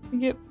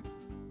 Thank you.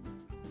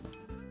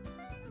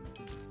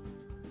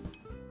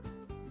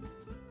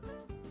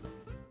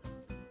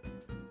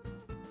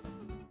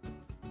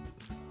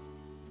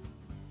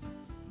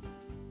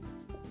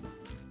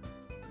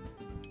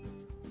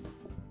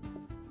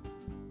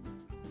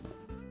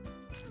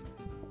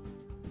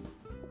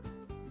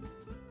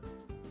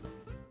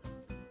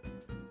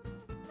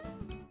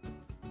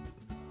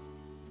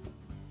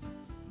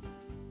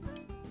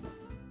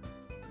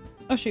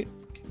 Oh shoot.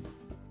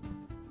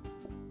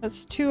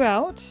 That's 2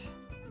 out.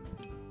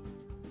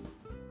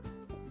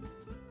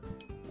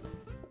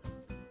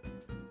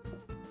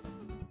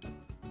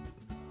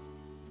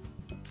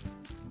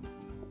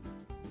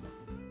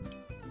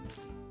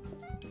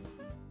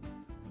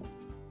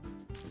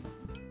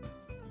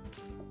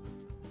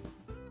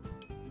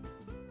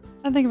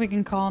 I think we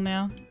can call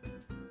now.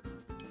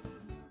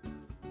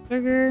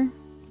 Sugar.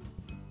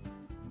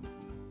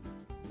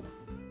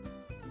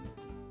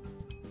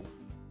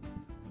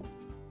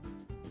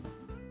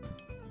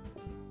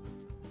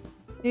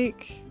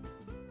 Cake.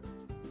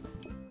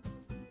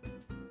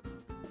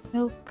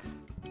 Milk.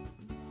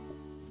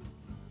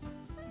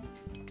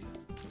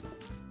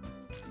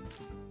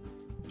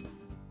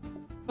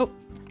 Oh.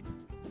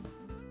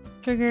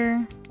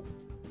 Sugar.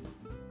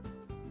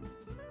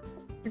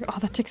 Oh,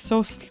 that takes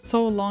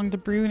so long to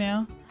brew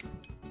now.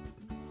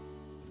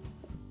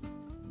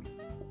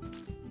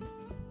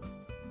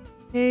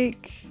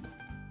 Cake.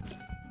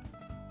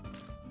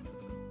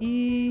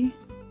 E.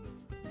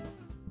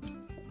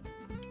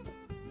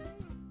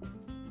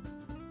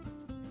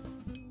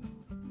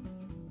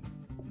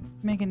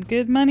 Making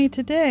good money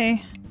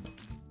today.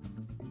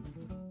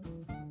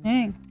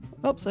 Dang.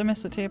 Oops, I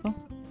missed the table.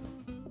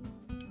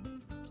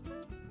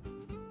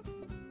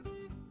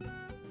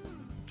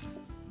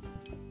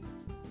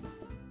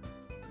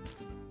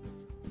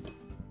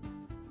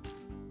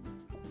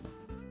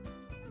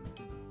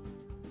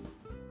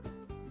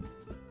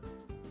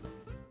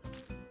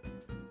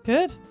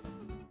 Good.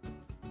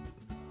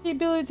 Hey,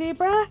 Billy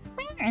Zebra.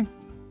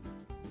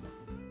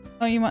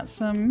 Oh, you want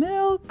some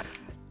milk?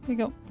 Here you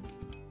go.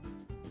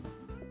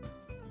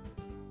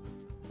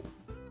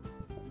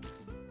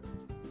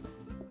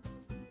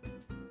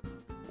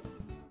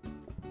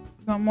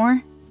 You want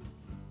more?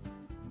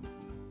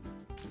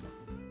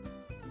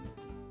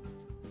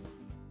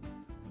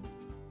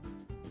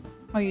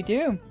 Oh, you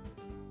do?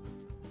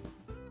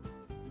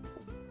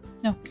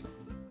 No.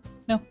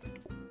 No.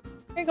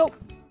 There you go.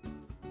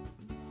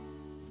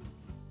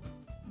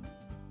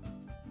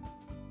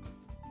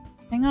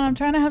 Hang on, I'm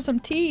trying to have some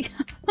tea.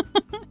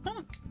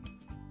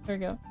 There we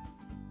go.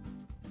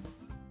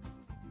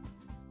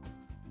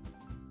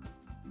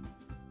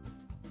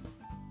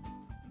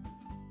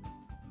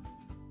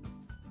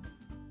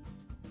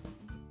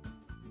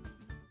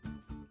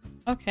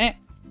 Okay.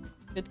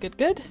 Good, good,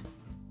 good.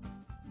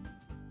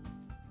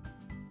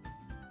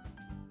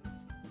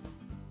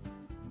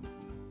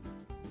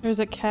 There's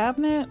a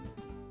cabinet.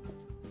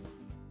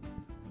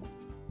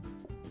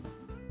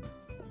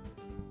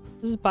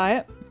 Just buy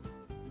it.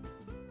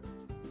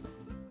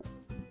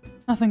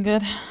 Nothing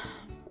good.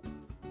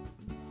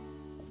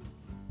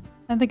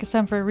 I think it's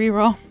time for a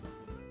reroll.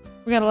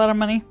 We got a lot of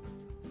money.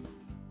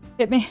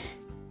 Hit me.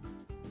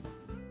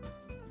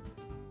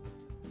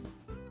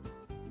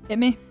 Hit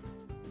me.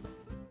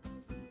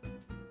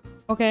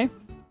 Okay.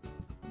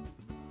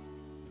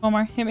 One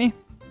more. Hit me.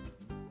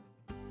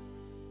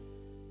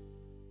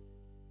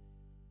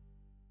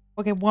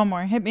 Okay, one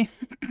more. Hit me.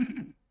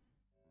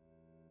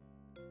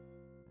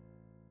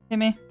 Hit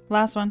me.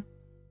 Last one.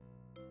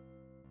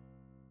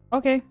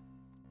 Okay.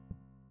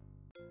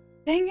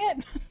 Dang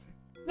it!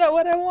 Not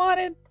what I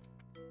wanted!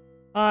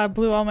 Oh, I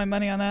blew all my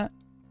money on that.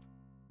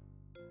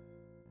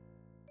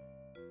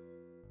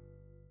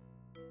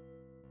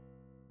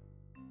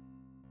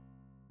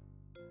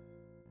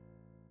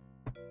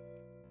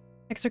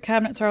 Extra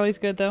cabinets are always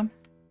good, though.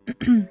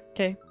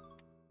 Okay.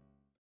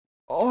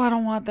 Oh, I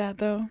don't want that,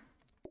 though.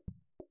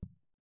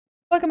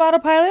 Welcome,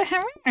 autopilot.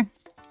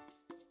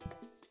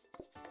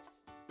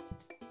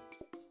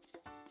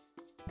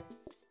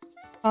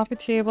 Coffee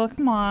table.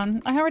 Come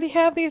on. I already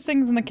have these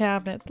things in the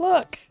cabinets.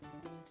 Look!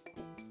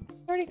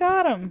 I already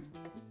got them.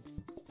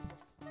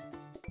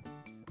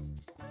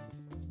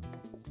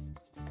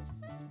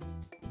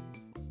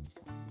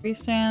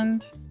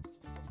 Freestand.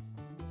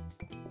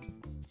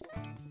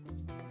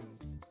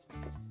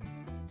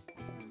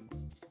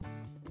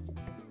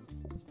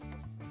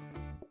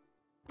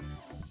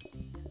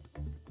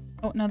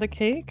 Oh, another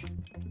cake?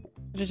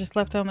 Which I just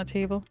left on the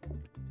table.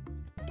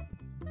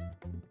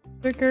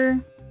 Trigger.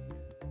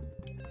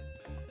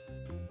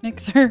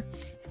 Mixer.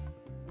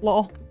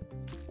 Lol.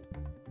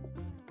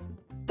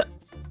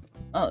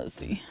 Oh, let's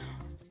see.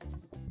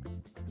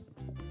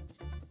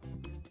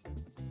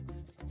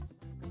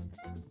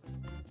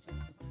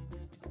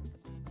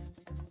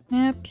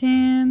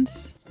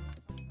 Napkins.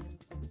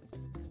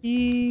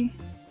 Tea.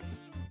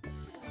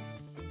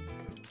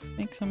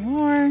 Make some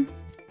more.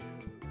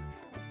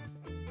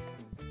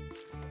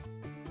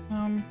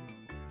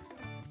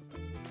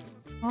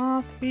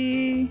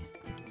 Coffee.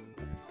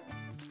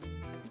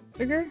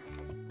 Sugar.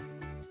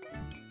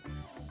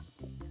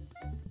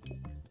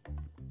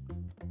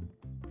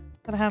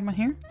 Did I have one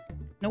here?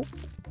 Nope.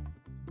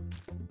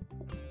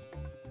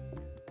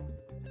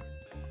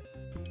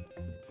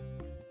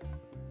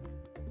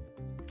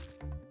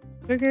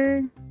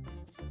 Sugar.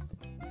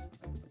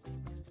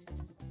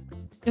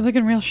 You're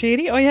looking real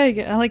shady. Oh yeah,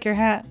 I like your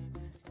hat.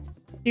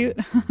 Cute.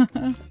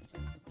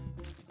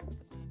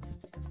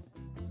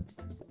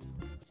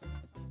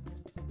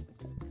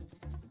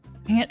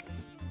 Dang it.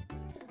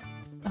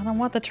 I don't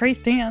want the tray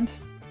stand.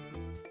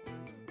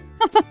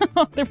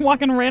 They're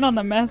walking right on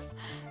the mess.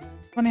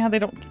 Funny how they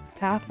don't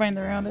pathfind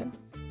around it.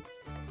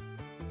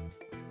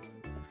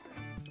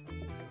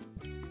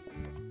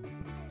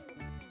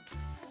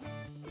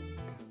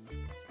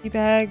 Tea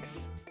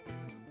bags.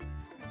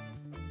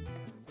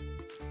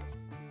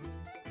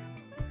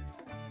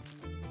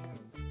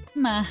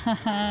 Come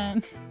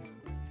on.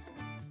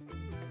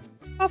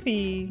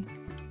 Coffee.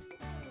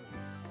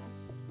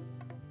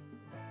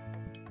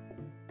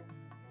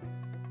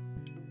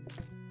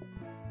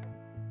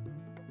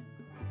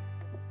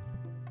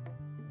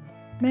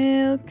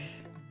 Milk.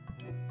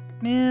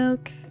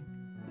 Milk.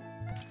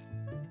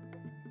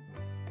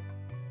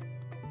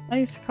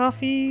 Iced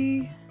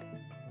coffee.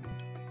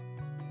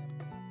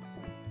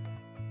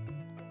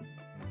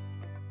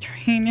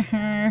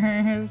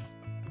 Trainers.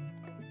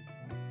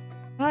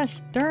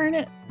 Gosh darn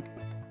it.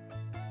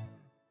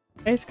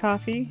 Iced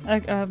coffee.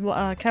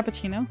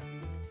 Cappuccino.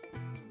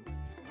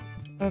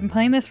 I've been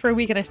playing this for a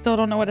week and I still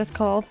don't know what it's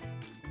called.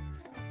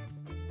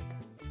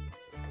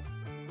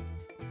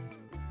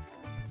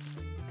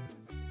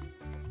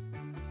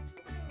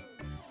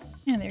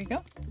 And there you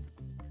go.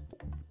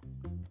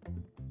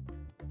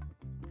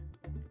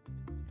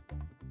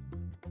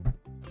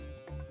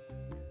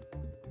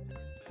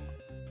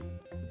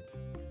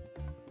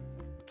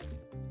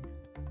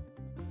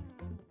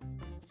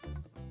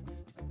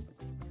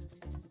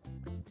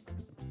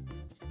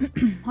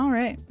 All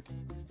right.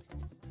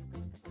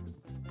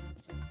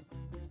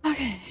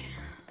 Okay.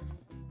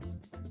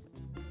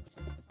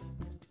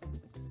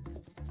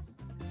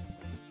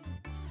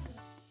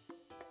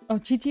 Oh,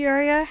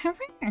 GGRia,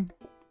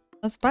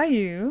 let's buy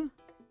you.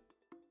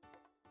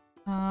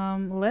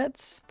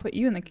 Let's put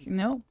you in the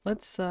no.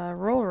 Let's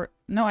roll.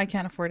 No, I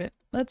can't afford it.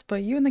 Let's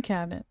put you in the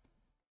cabinet.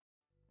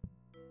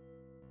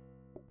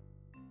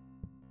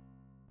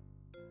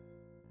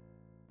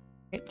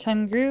 Okay,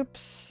 10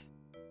 groups.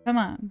 Come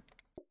on.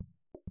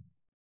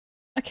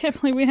 I can't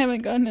believe we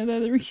haven't gotten to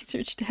the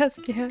research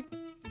desk yet.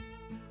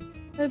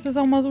 This is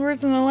almost worse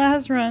than the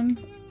last run.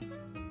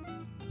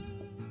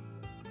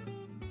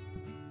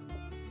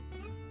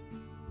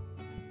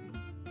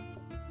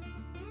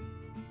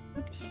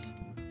 Oops.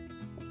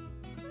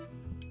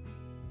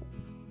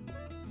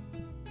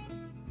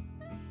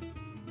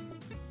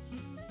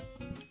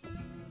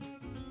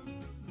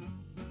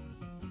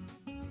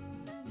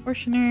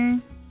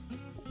 Portioner.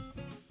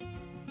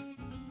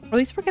 At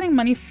least we're getting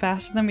money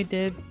faster than we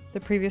did the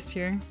previous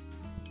year.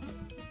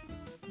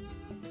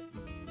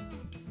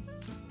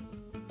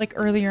 Like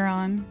earlier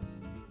on.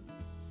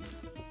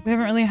 We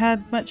haven't really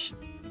had much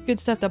good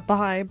stuff to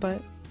buy,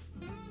 but...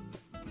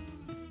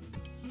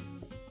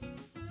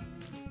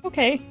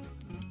 Okay.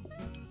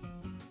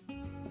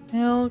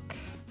 Milk.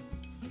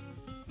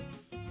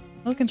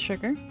 Milk and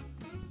sugar.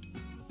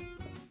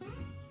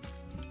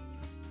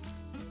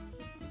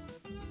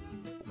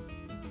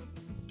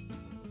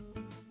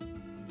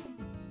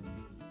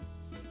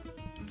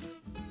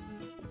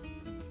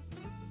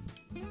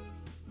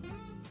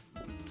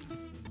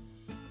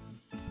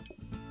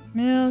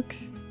 Milk.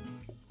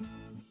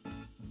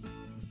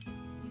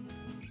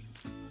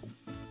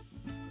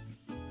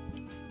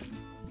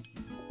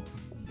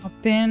 A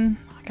bin.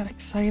 I got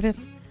excited.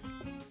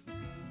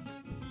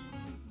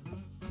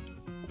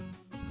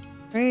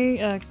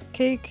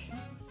 Cake.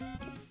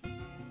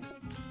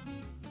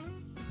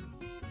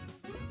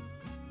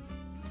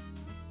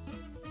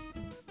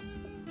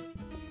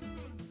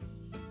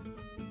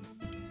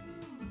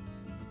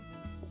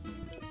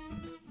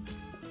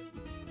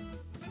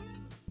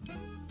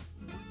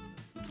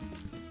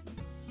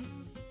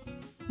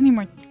 I need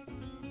more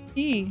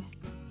tea.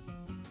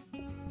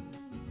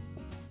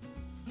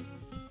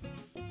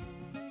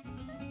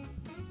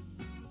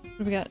 What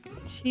do we got?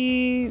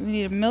 Tea. We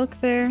need a milk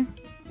there.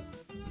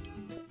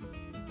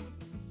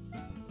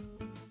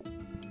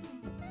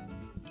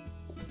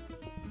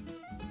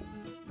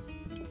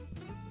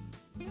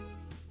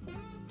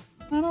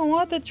 I don't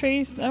want the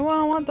trace. I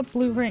don't want the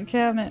blueprint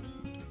cabinet.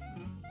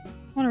 I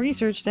want a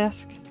research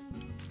desk.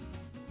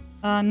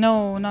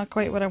 No, not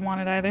quite what I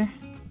wanted either.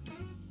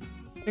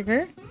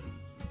 Sugar.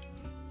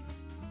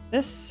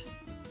 This.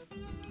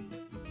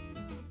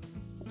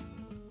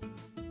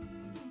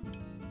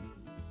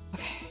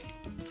 Okay.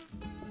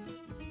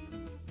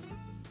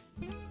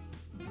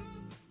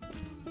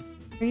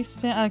 Trace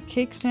stand,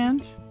 cake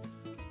stand.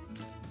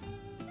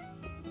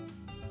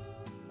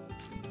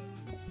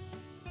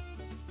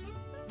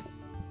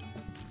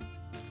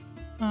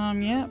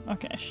 Yeah,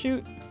 okay,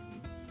 shoot.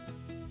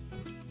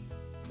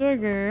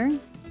 Sugar.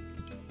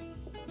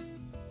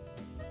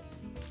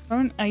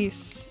 Own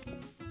ice.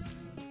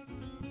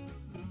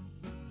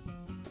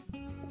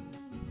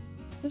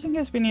 Just in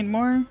case we need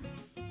more.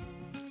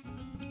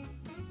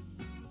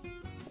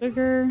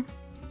 Sugar.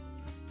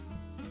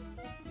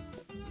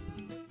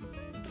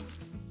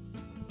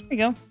 There we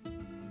go.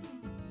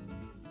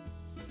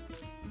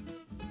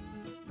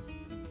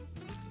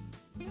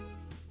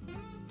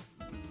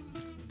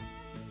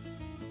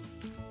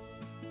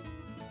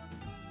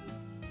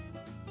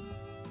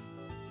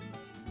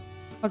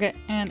 Okay,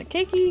 and a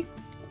cakey. Here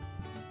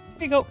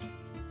you go.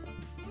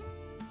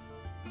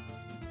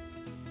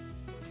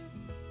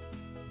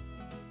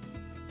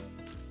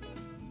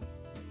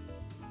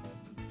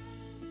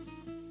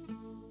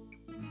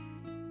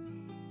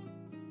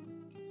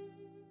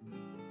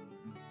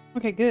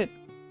 Okay, good.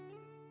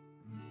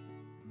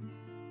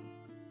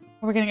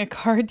 We're getting a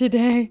card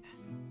today.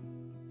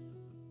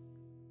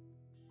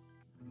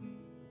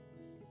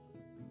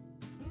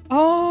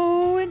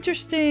 Oh,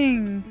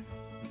 interesting.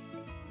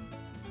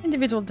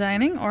 Individual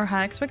dining or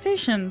high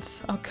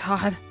expectations. Oh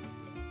god.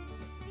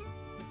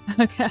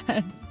 Oh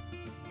god.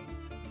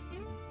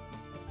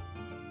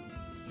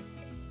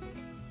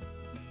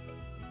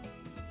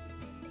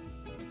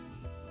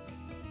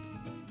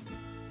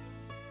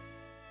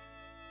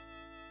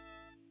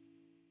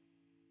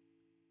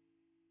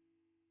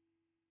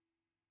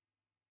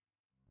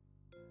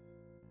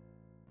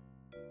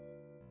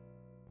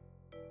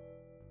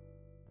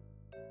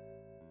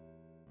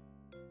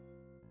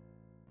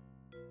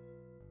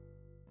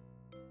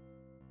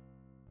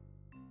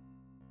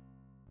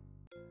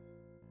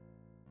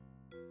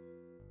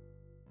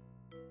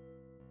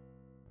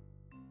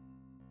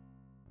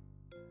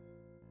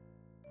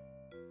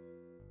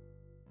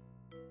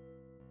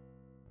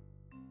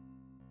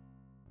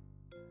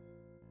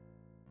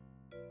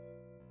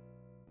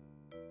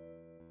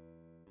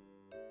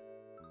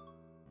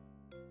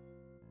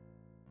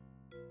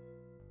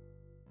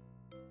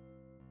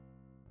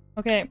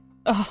 Okay.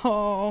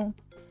 Oh.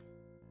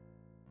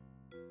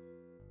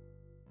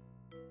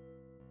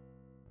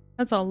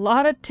 That's a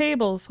lot of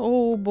tables.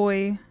 Oh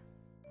boy.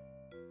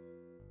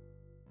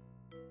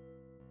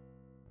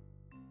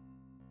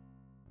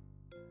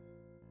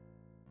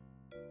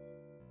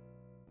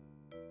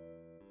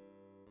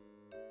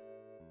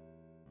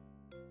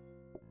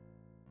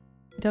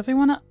 Definitely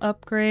want to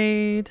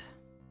upgrade.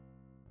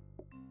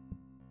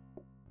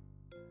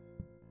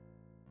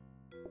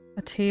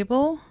 A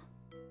table?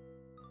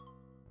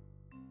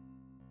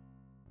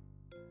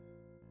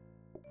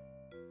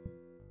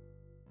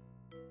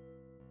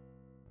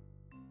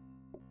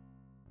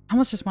 I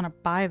almost just want to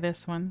buy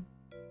this one.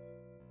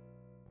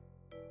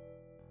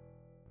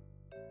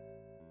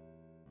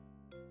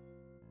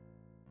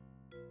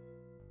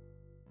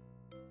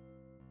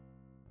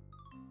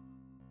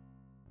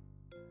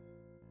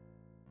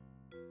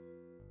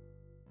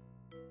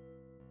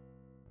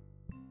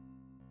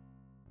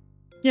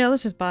 Yeah,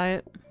 let's just buy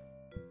it.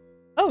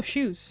 Oh,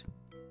 shoes.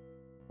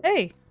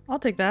 Hey, I'll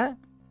take that.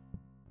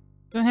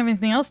 Don't have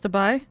anything else to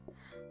buy.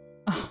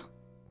 Oh.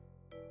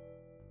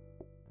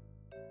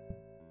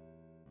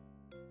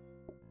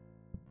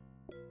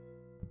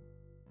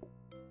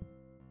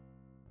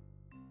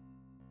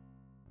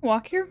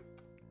 Walk here?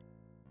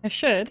 I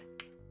should.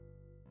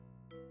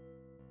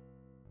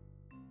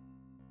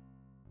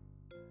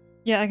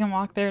 Yeah, I can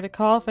walk there to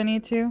call if I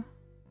need to.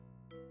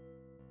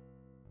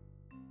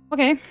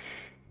 Okay.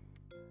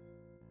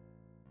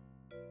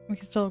 We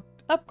can still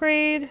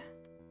upgrade.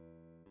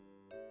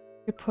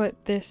 We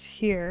put this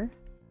here.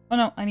 Oh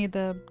no, I need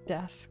the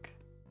desk.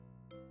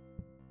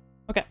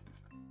 Okay.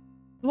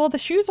 Well, the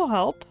shoes will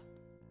help.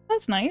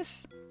 That's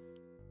nice.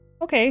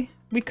 Okay.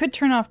 We could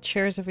turn off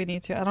chairs if we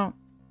need to. I don't...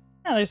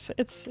 Yeah,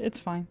 it's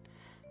fine.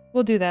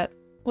 We'll do that.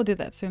 We'll do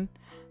that soon.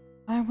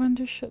 I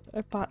wonder should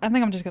I buy... I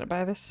think I'm just gonna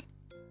buy this.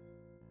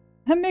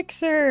 A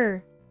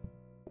mixer!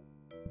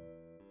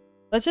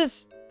 Let's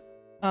just...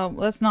 Oh,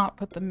 let's not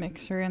put the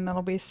mixer in.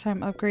 That'll waste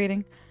time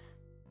upgrading.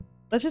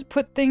 Let's just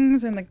put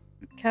things in the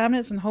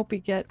cabinets and hope we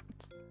get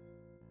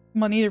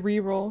money to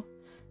reroll.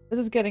 This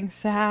is getting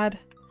sad.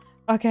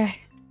 Okay.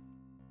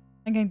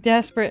 I'm getting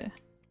desperate.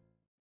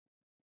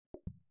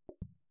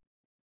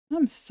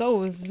 I'm so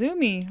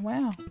zoomy.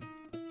 Wow.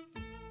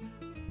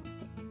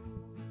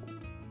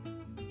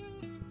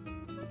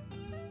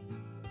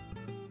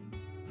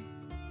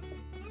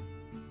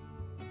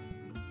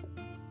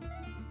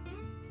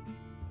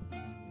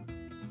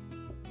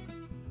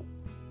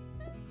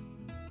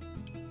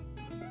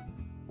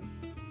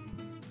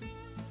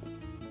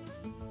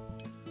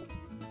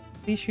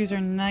 These shoes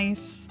are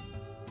nice.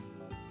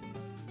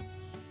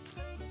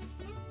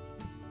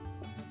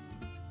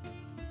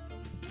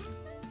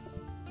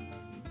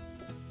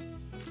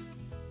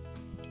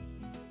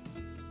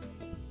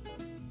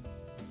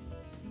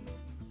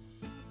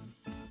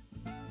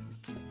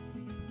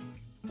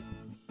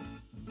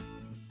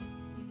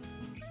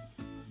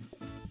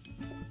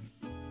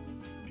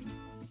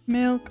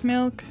 Milk,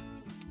 milk.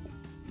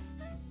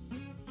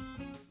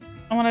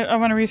 I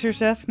want a research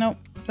desk. Nope.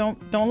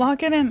 Don't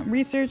lock it in.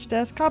 Research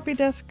desk, copy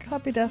desk,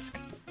 copy desk.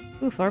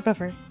 Ooh, floor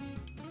buffer.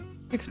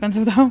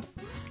 Expensive though.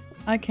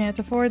 I can't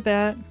afford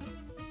that.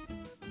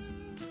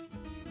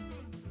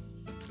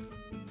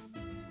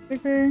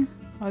 Bigger.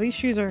 Oh, these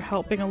shoes are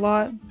helping a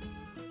lot.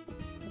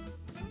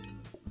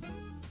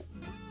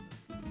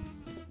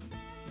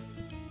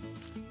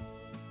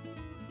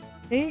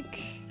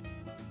 Take.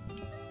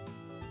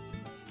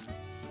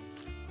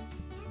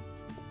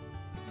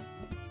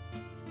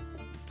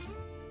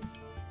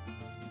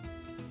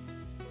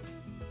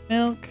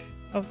 Milk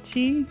of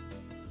tea.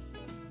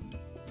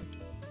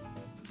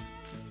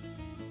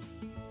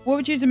 What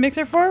would you use a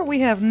mixer for? We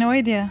have no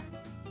idea.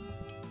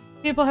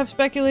 People have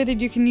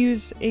speculated you can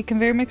use a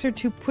conveyor mixer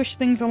to push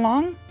things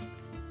along.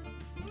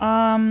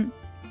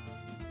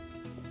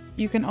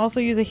 You can also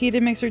use a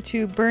heated mixer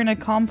to burn a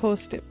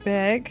compost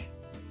bag.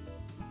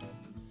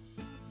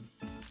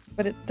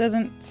 But it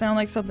doesn't sound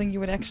like something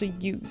you would actually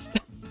use.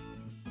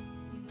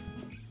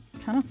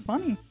 Kind of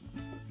funny.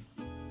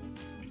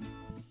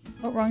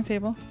 Oh, wrong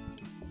table.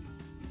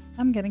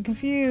 I'm getting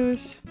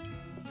confused.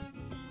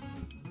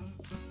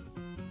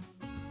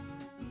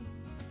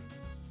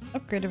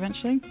 Upgrade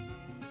eventually.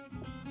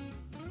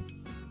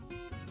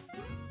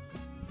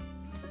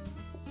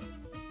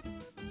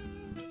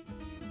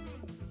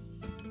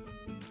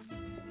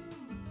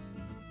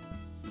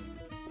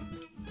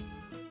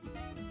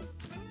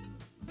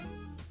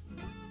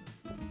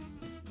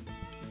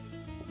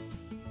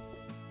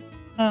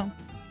 Oh.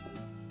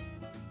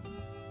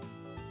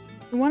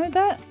 You wanted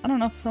that? I don't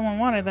know if someone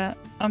wanted that.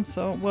 I'm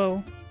so...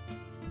 whoa.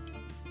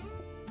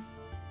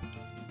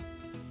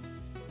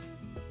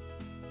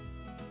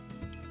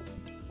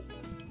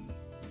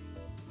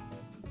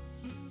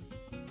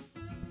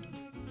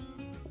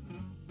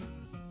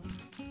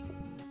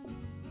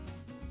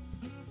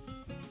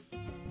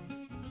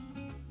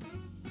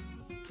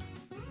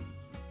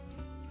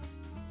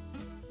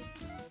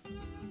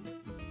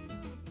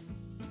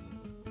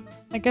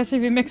 I guess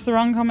if you mix the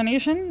wrong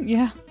combination?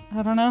 Yeah,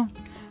 I don't know.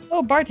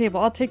 Oh, bar table.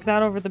 I'll take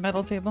that over the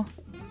metal table.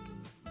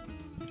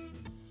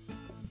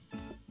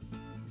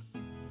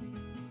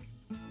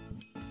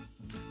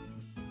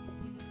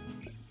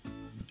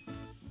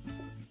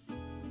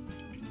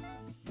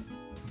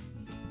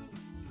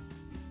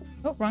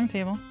 Oh, wrong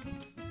table.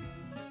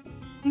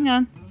 Hang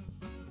on.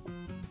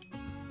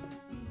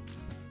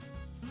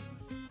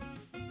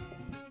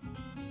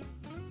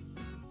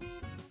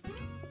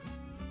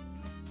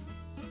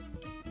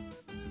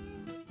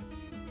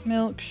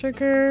 Milk,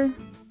 sugar.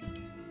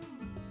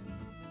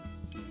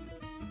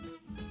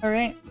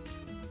 Alright.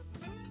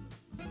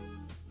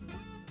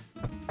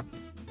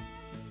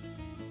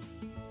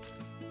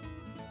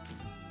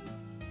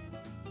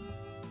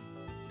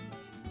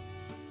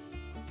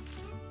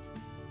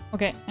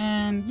 Okay,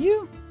 and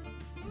you?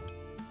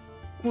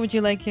 What would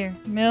you like here?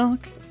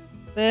 Milk?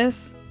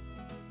 This?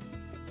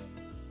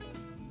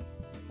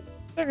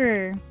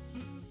 Sugar.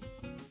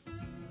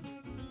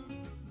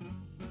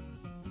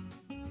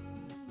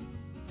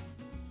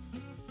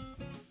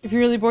 If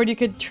you're really bored, you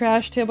could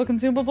trash table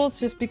consumables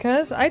just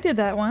because. I did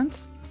that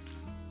once.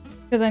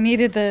 Because I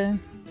needed the...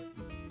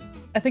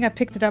 I think I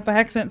picked it up by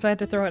accident, so I had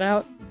to throw it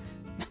out.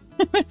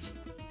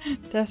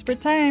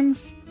 Desperate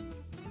times.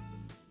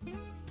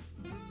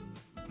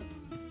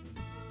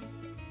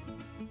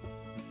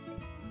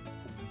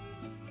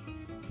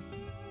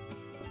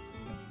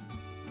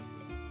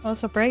 Oh,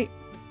 so bright.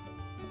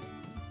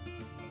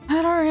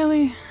 I don't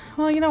really...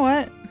 Well, you know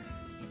what?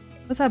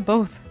 Let's have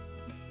both.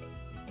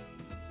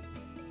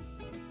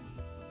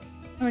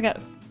 Oh, we got...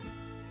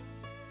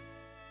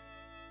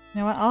 You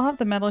know what? I'll have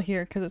the metal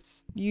here because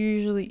it's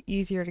usually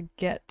easier to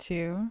get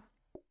to.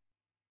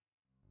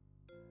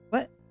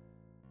 What?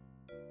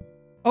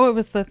 Oh, it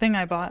was the thing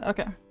I bought.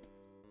 Okay.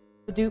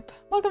 The dupe.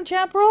 Welcome,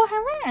 champ roll.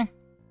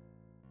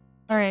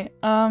 Alright,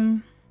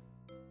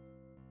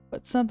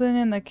 put something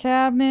in the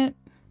cabinet.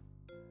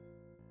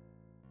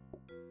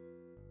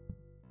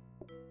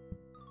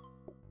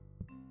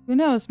 Who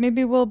knows?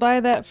 Maybe we'll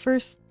buy that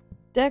first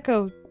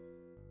deco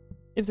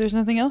if there's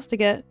nothing else to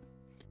get.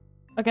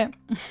 Okay.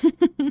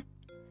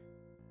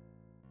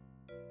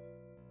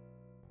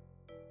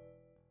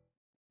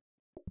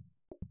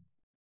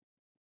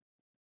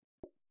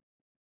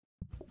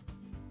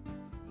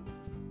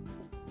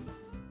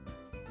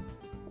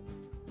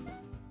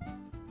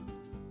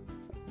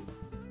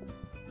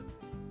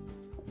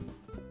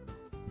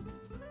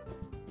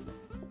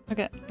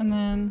 Okay, and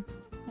then...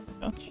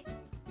 Oh gosh.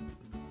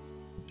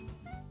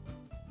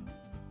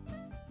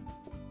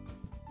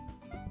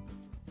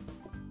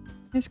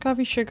 Nice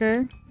coffee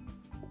sugar.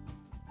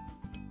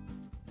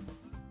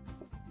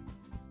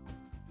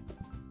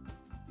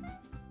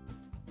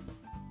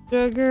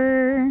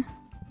 Sugar.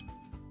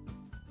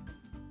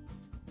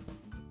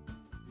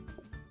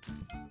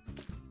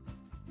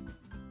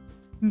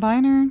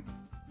 Combiner.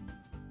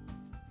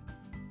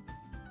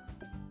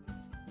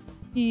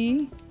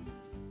 Tea.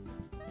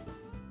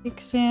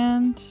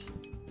 Kickstand.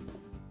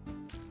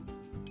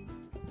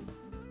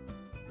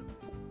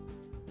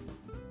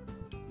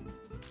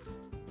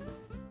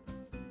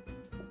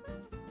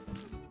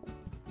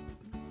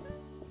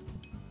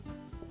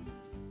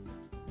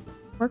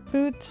 Work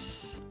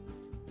boots.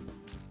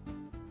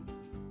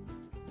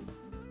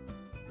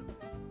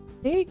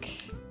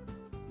 Cake.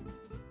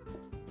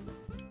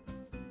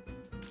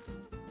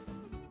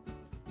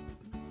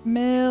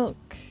 Milk.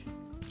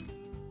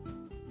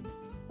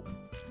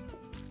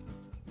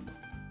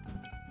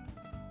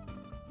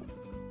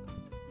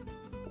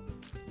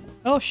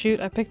 Oh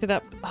shoot, I picked it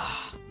up.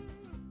 Ugh.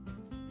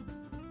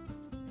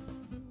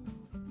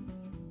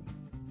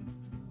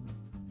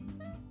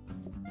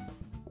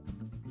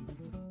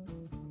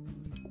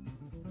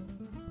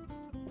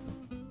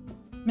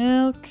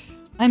 Milk.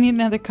 I need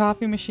another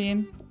coffee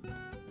machine.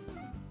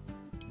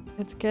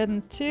 It's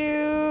getting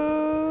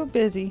too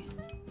busy.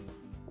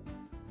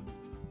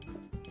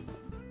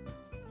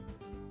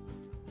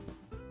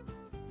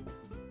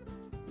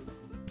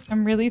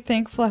 I'm really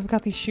thankful I've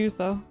got these shoes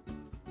though.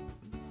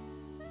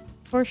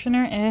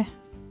 Portioner, eh.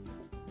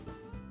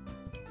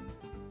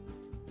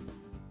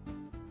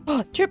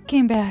 Oh, Trip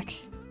came back.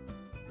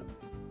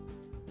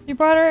 She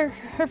brought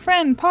her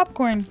friend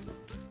Popcorn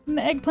in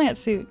the eggplant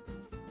suit.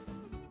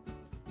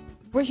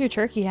 Where's your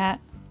turkey hat?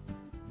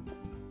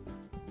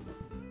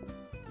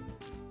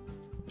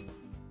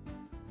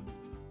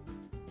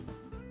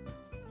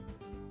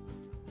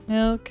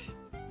 Milk.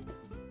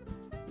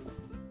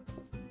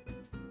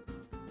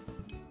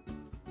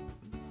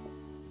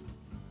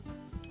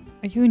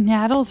 Are you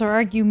Naddles or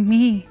are you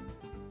me?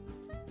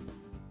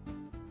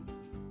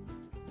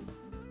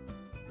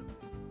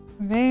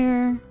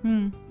 There.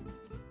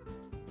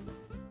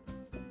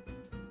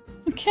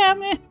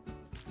 Cabinet!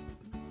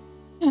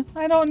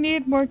 I don't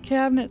need more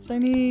cabinets. I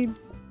need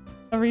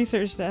a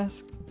research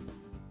desk.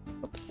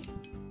 Oops.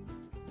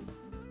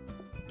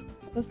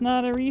 That's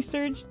not a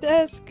research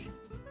desk.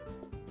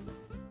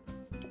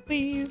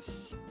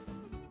 Please.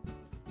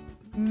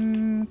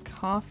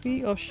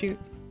 Coffee? Oh shoot.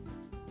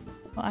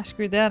 Well, I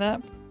screwed that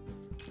up.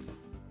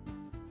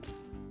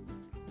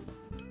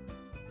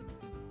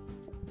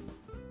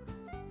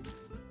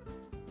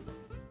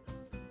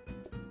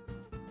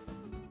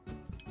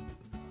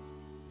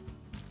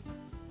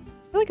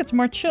 I feel like it's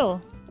more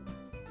chill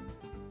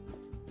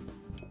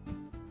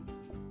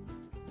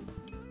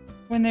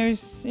when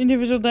there's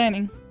individual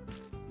dining.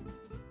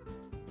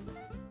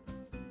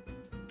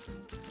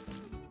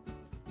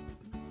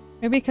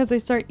 Maybe because they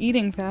start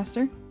eating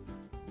faster.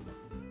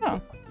 Oh.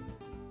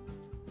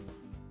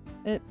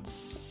 It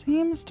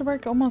seems to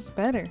work almost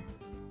better.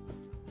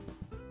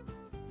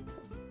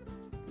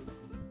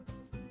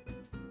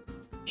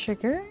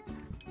 sugar.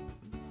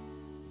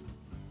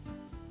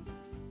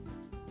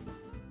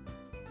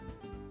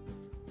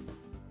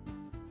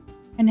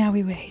 And now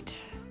we wait.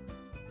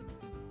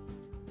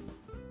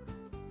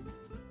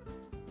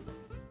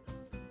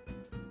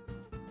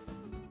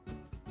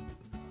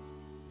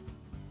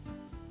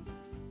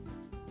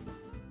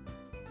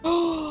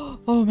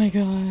 Oh my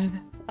god.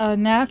 A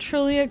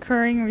naturally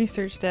occurring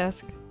research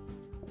desk.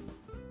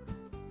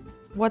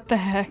 What the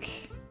heck?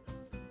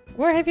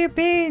 Where have you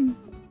been?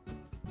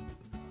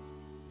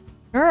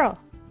 Girl.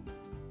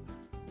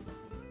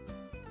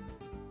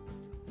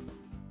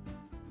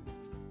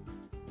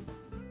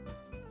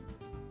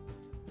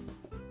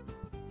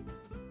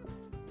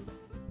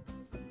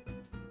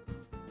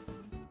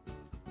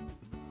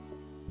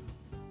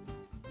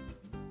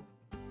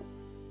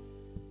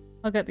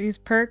 I'll get these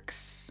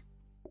perks.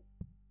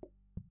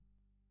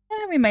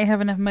 And we might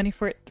have enough money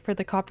for it for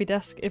the copy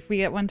desk if we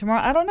get one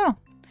tomorrow. I don't know.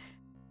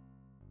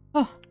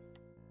 Oh.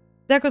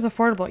 Deck was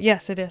affordable.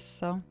 Yes, it is,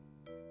 so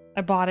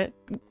I bought it.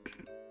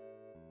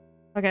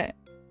 Okay.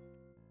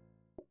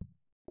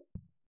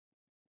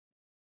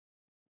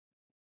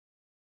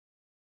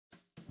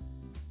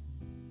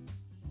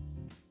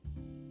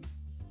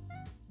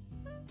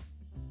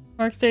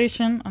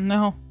 Workstation. Oh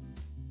no.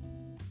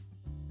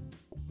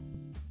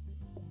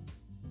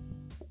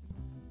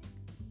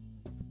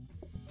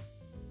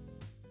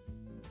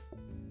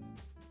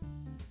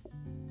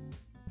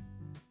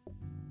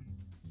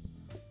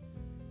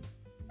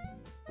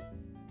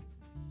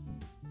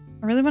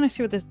 I really want to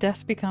see what this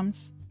desk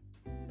becomes.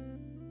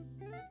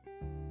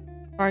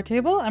 Bar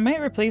table? I might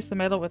replace the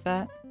metal with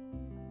that.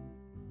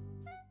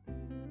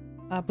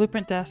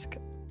 Blueprint desk.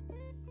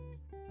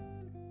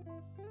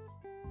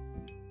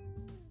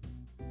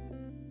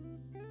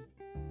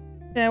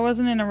 Yeah, I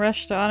wasn't in a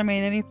rush to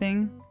automate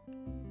anything.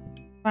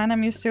 Fine,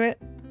 I'm used to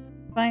it.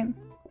 Fine.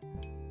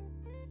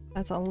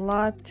 That's a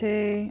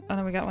latte. Oh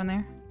no, we got one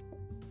there.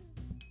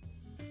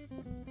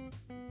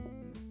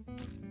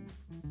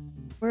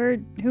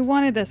 Who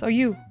wanted this? Oh,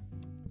 you.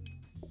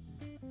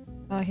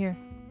 Here.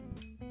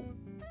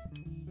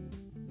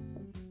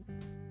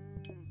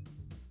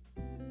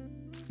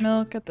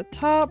 Milk at the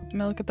top,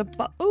 milk at the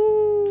bottom.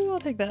 Ooh, I'll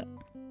take that.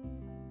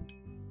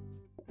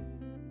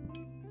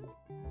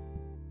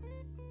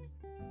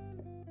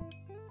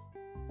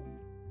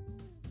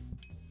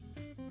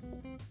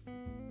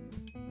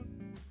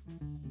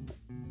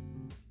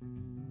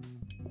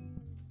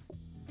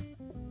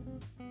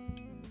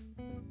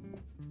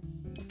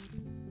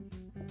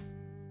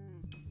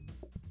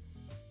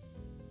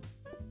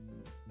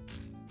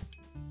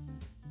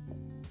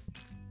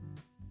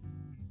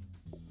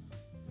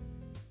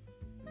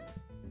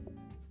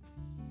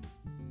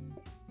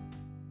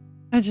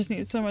 I just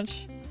need so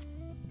much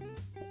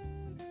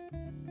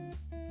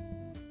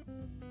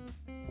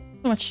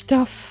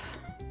stuff.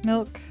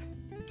 Milk.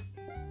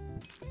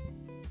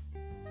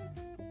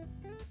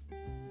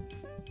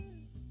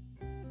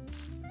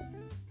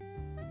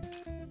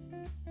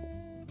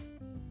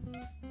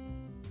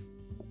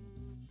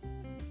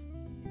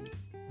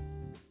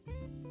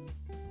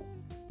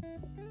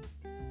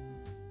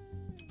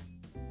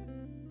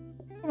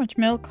 How much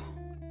milk?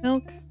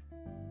 Milk.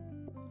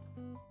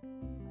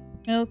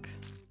 Milk.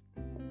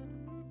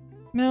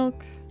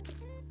 Milk.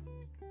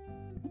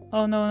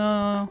 Oh no, no,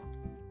 no, no.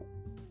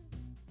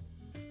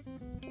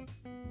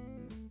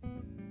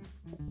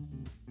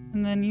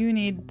 And then you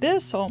need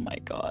this. Oh my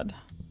god.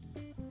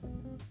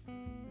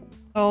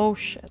 Oh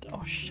shit,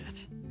 oh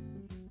shit.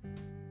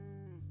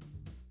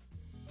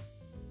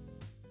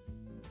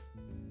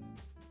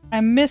 I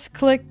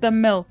misclicked the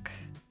milk.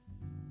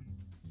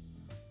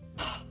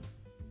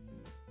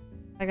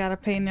 I gotta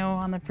pay no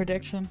on the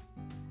prediction.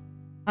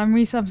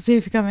 I'm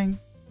saved coming.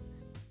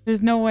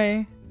 There's no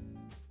way.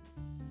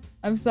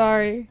 I'm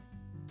sorry.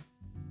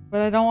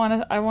 But I don't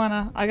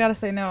wanna, I gotta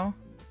say no.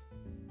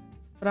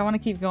 But I wanna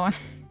keep going.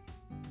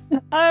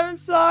 I'm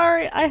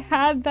sorry, I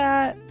had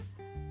that.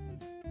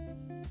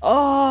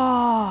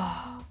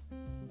 Oh.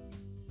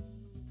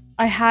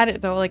 I had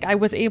it though, like I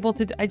was able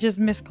to, I just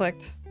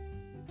misclicked.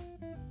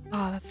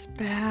 Oh, that's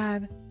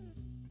bad.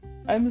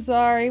 I'm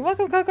sorry.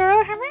 Welcome,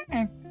 Kokoro.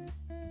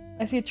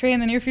 I see a tray in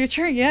the near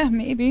future? Yeah,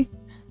 maybe.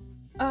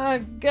 Oh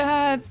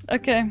god.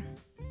 Okay.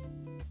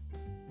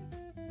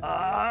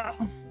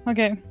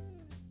 Okay.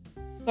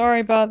 Sorry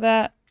about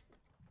that.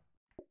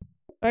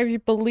 Sorry if you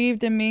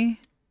believed in me.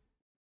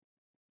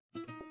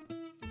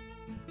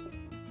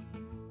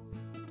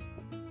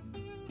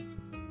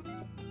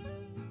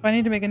 I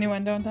need to make a new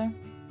one, don't I?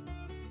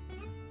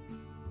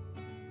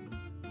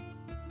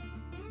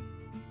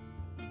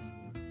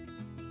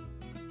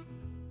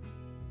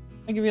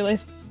 I'll give you like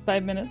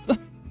 5 minutes.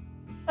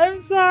 I'm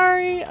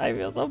sorry. I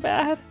feel so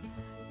bad.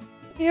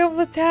 You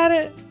almost had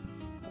it.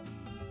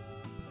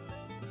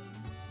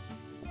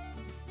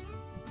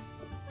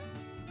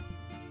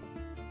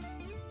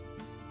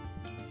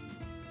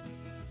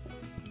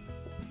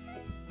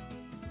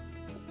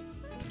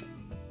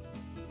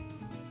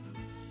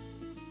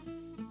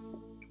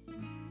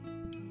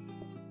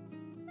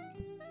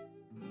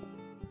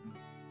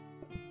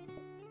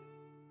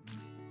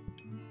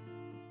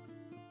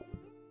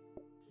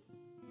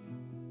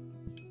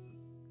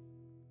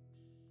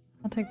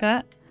 I'll take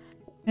that.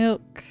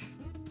 Milk.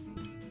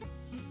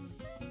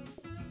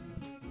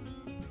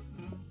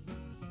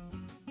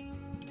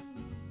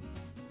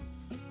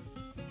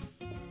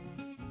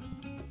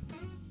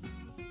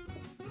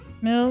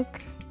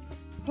 Milk.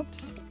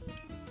 Oops.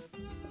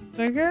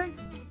 Sugar.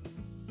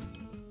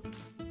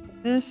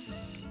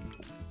 This.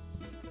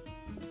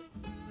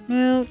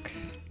 Milk.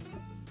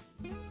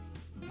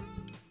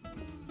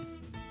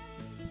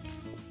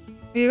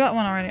 Oh, you got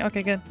one already.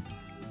 Okay, good.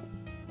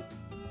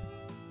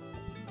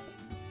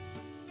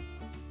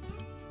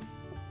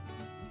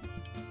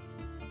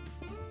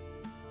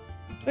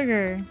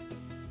 Sugar.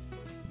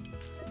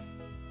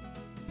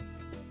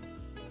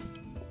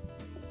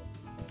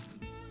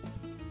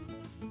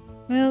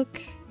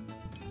 Milk.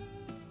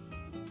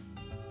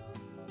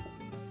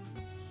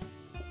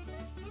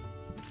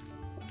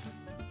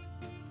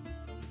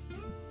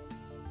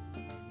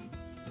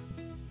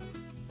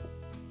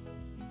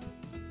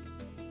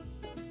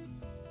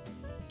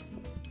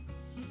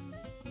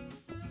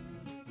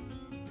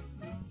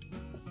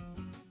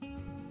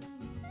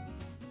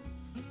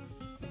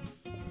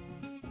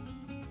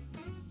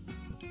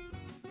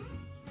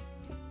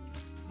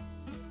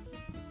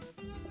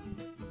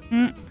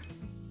 Mm.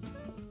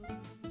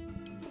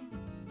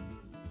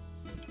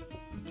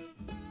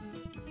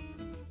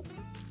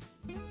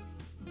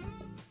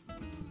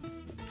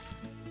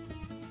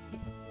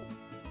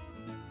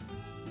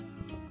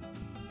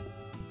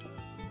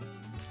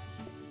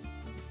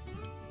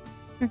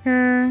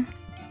 Sugar.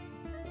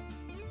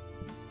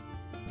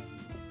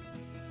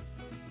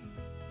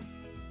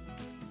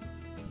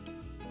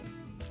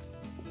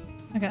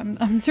 Okay,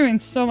 I'm doing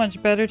so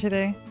much better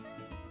today.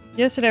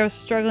 Yesterday I was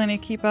struggling to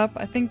keep up.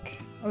 I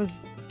think I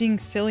was being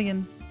silly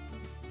and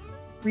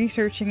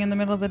researching in the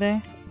middle of the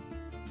day.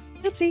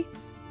 Oopsie.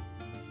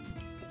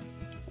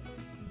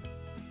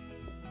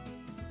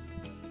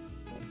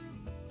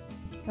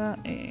 Got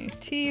a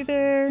tea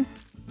there.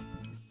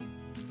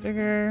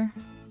 Sugar.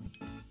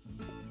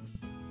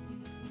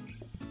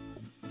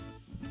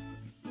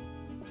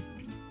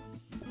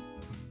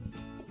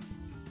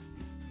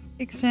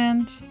 Cake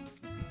stand.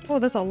 Oh,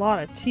 that's a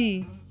lot of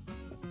tea.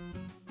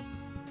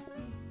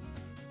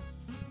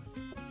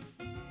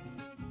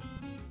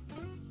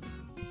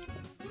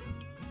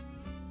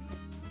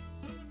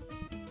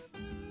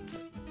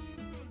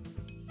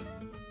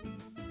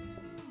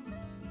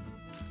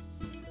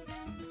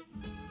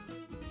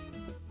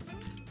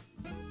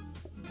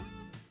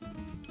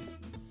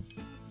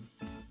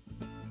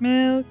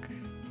 Milk.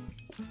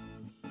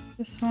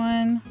 This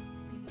one.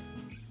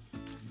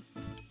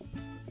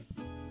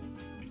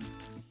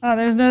 Oh,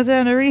 there's no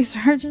time to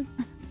research.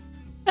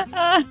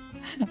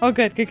 Oh,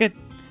 good, good, good.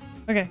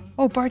 Okay.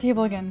 Oh, bar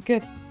table again.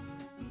 Good.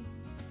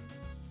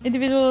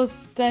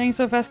 Individuals dining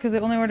so fast because they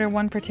only order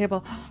one per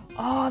table.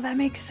 Oh, that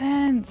makes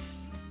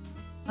sense.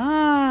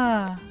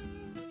 Ah.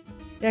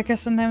 Yeah, because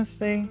sometimes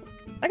they...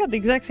 I got the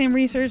exact same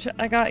research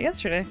I got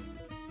yesterday.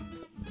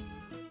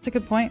 That's a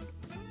good point.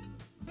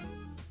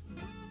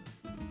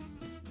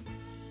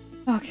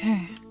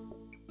 Okay.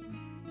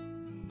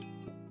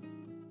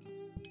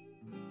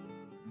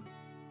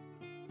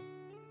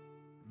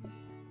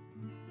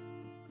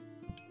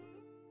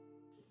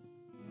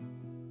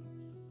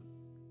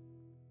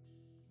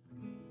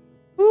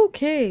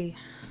 Okay.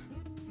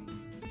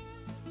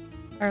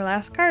 Our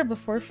last card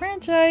before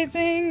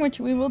franchising, which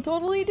we will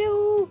totally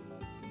do.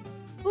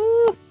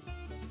 Woo!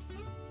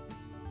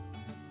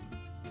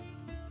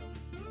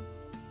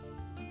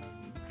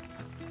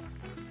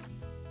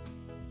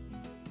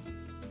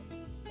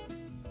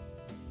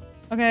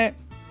 Okay.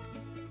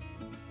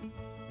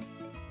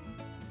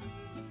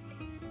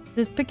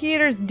 Does Picky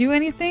Eaters do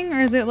anything,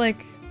 or is it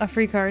like a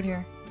free card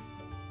here?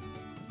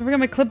 I forgot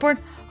my clipboard.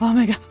 Oh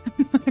my god.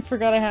 I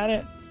forgot I had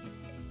it.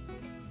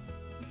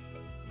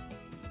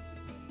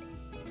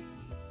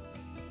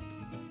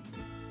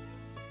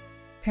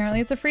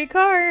 Apparently it's a free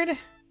card.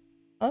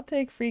 I'll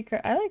take free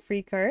card. I like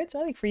free cards. I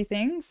like free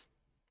things.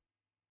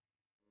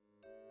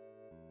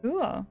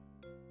 Cool.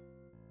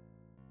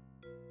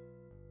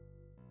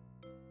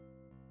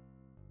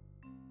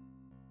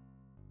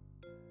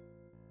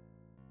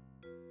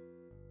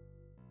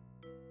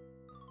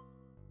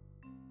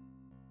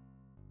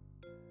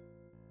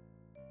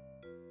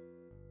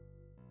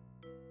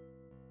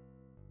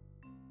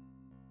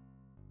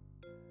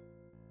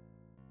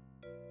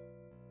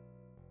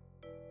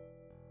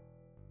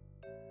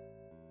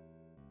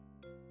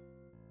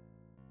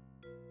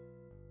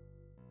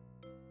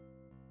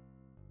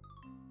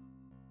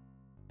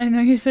 I know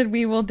you said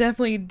we will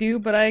definitely do,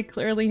 but I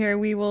clearly hear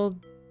we will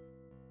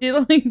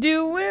diddly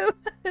do woo.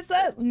 Is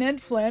that Ned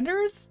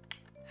Flanders?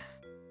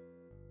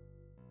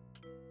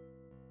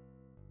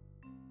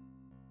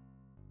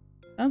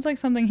 Sounds like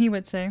something he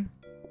would say.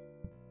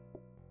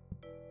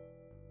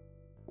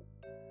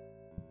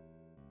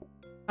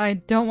 I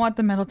don't want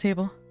the metal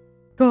table.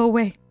 Go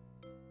away.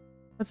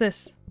 What's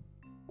this?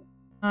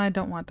 I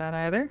don't want that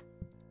either.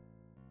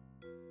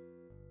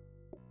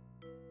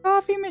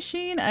 Coffee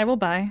machine, I will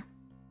buy.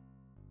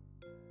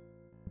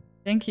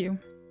 Thank you.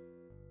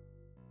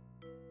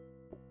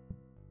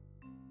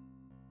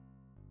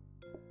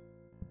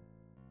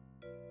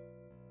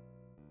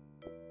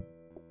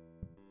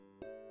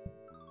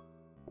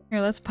 Here,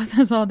 let's put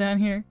this all down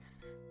here.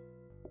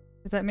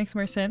 Because that makes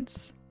more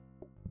sense.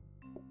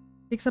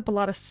 Takes up a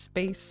lot of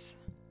space.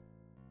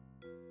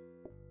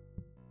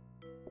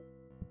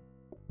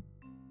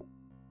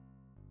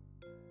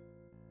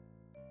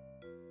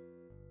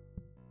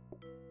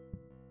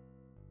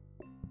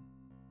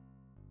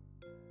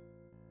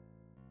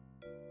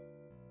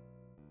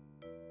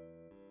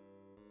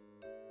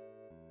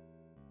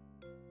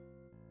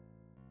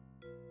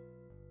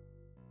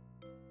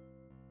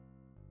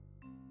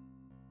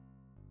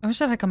 I wish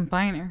I had a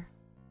combiner.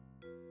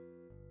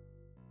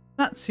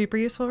 Not super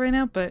useful right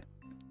now, but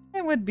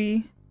it would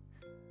be.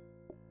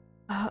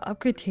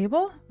 Upgrade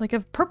table? Like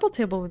a purple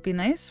table would be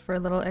nice for a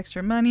little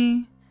extra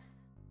money.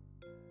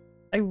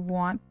 I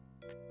want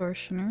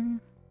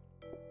portioner.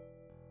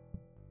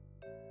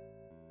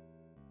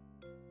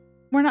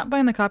 We're not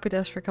buying the copy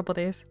desk for a couple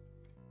days.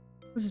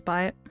 Let's just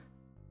buy it.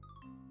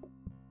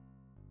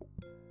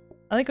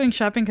 I like going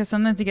shopping because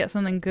sometimes you get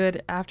something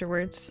good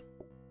afterwards.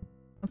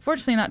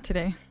 Unfortunately not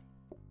today.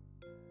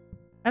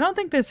 I don't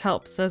think this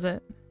helps, does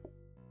it?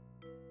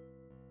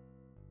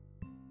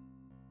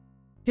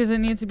 Because it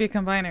needs to be a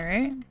combiner,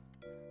 right?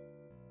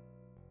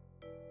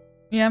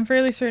 Yeah, I'm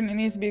fairly certain it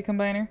needs to be a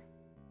combiner.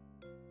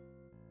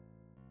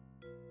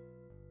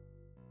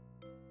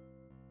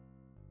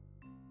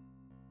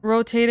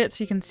 Rotate it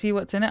so you can see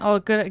what's in it. Oh,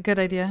 good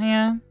idea.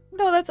 Yeah.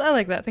 No, I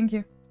like that. Thank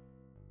you.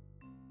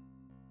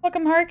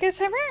 Welcome, Harkus.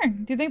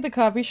 Do you think the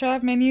coffee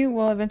shop menu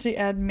will eventually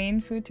add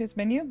main food to its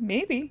menu?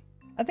 Maybe.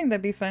 I think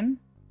that'd be fun.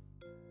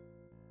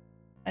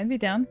 I'd be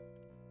down.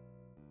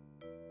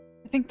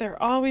 I think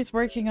they're always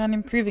working on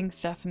improving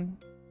stuff and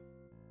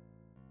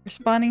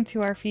responding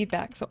to our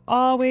feedback. So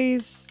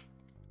always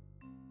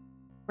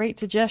great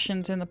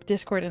suggestions in the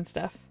Discord and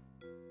stuff.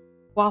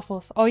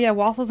 Waffles. Oh yeah,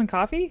 waffles and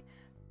coffee?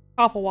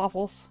 Coffee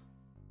waffles.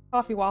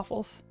 Coffee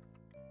waffles.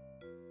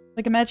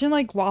 Like imagine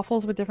like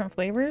waffles with different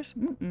flavors.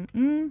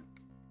 That'd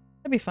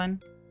be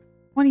fun.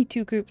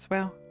 22 groups,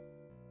 wow.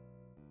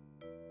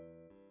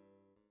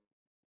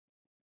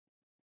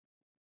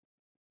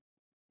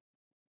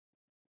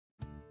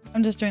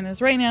 I'm just doing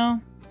this right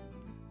now.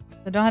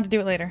 I don't have to do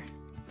it later.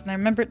 And I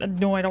remembered-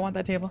 no, I don't want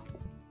that table.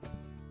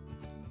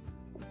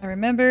 I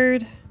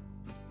remembered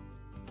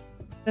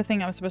the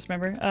thing I was supposed to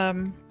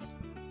remember.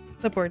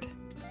 Clipboard.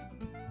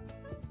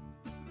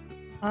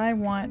 I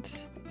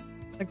want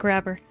a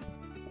grabber.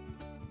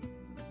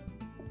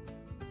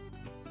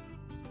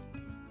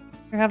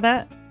 You have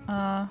that? Oh,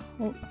 I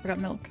forgot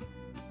milk.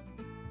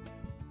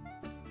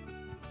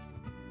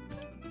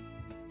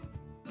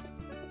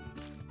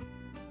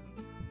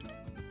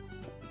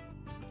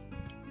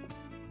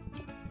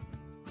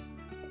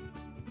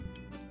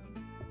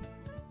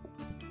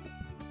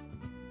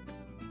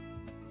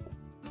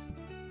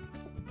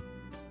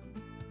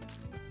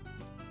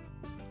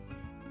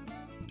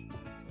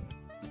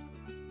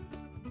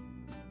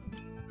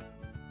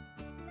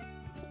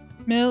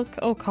 Milk.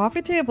 Oh,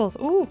 coffee tables.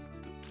 Ooh.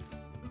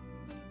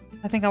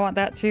 I think I want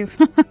that too.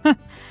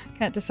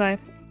 Can't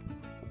decide.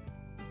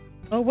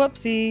 Oh,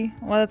 whoopsie.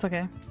 Well, that's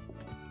okay.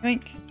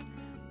 Yoink.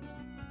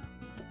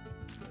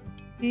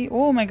 Tea.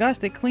 Oh my gosh,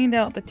 they cleaned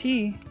out the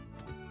tea.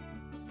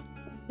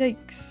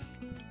 Yikes.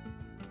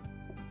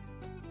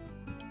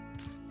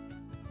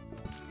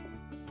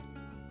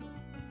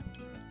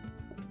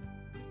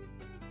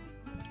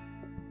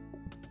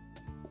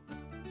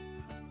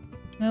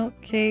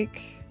 Milk,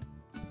 cake.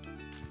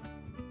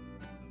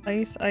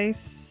 Ice,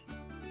 ice.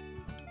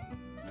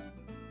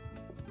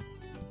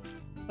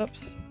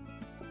 Oops.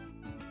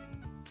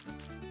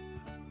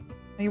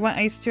 Oh, you want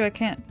ice too? I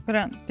can't put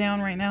it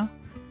down right now.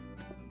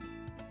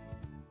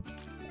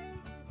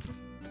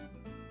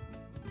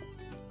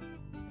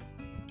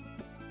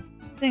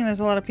 Dang,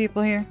 there's a lot of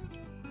people here.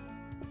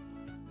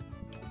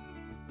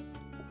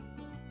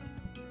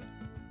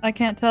 I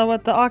can't tell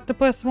what the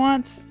octopus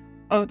wants.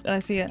 Oh, I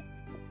see it.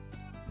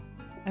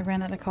 I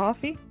ran out of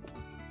coffee.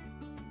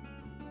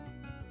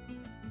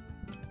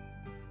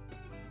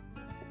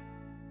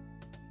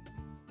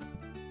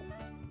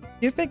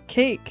 Stupid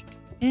cake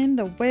in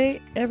the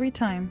way every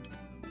time.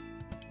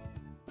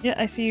 Yeah,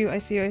 I see you, I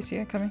see you, I see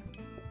you coming.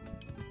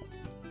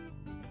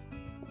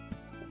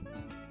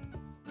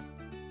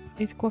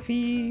 It's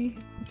coffee.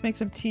 Let's make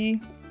some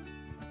tea.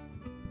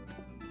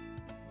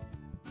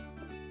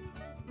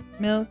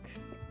 Milk.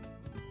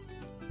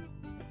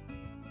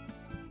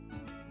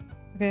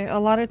 Okay, a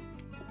lot of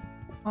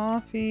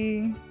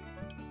coffee.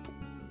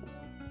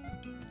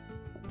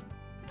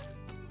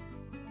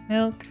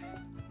 Milk.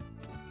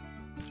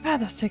 God,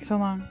 those take so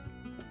long.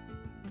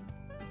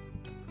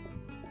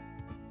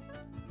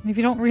 And if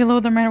you don't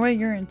reload them right away,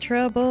 you're in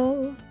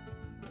trouble.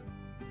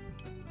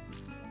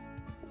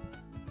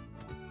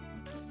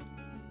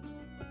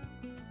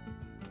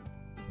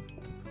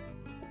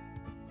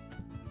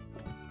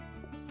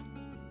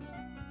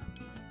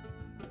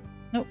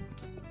 Nope.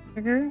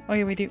 Sugar? Oh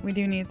yeah, we do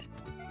need.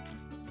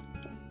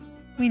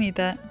 We need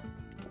that.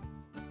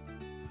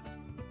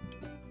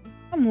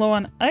 I'm low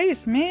on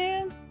ice,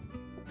 man.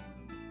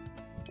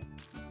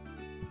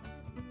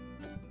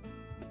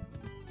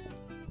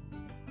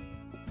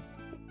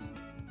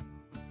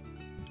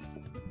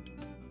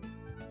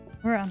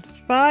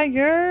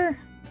 expire.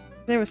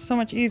 Today was so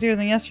much easier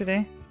than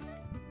yesterday.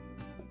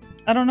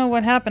 I don't know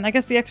what happened. I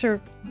guess the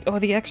extra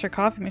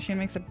coffee machine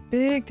makes a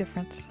big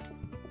difference.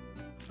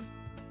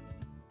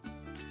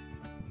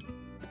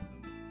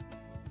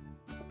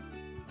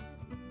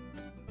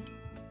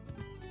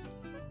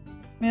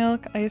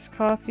 Milk, iced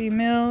coffee,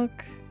 milk.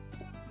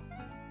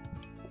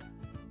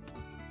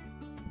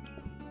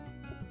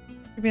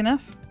 Should be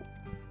enough.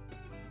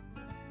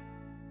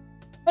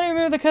 When I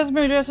remove the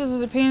customer addresses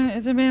as a pain,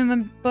 it's a pain in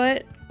the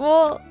butt.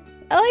 Well,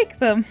 I like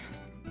them.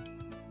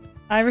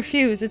 I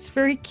refuse. It's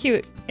very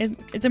cute.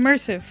 It's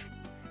immersive.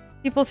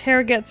 People's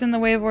hair gets in the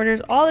way of orders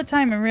all the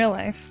time in real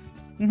life.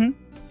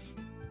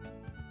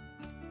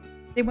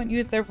 They won't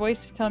use their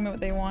voice to tell me what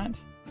they want.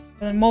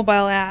 And a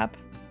mobile app.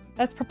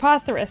 That's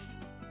preposterous.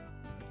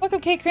 Welcome,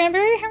 Kate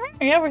Cranberry.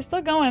 Yeah, we're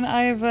still going.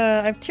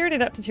 I've tiered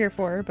it up to tier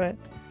 4, but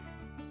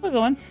still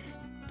going.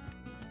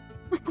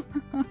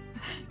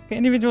 Okay,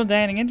 individual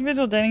dining.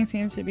 Individual dining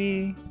seems to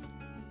be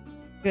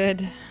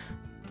good.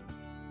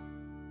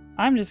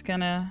 I'm just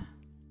gonna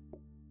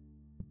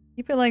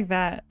keep it like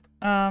that.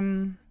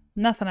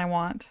 Nothing I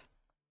want.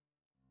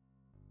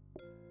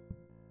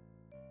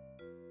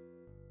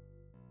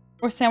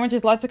 Or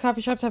sandwiches. Lots of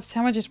coffee shops have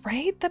sandwiches,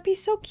 right? That'd be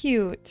so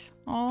cute.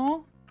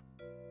 Aww.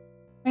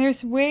 My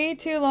hair's way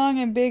too long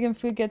and big and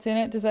food gets in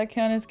it. Does that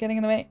count as getting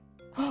in the way?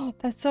 Oh,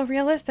 that's so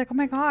realistic. Oh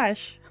my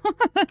gosh.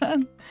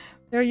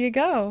 There you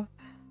go.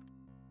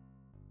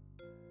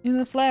 In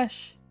the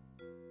flesh.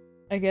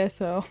 I guess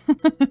so.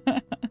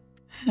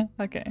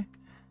 Okay.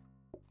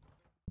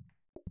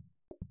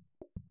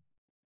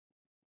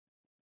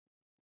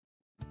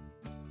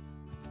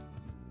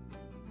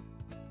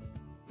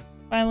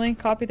 Finally,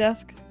 copy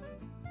desk.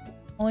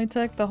 Only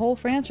took the whole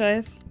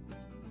franchise.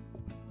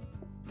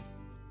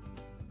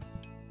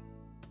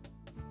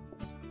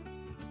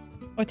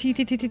 Oh, T.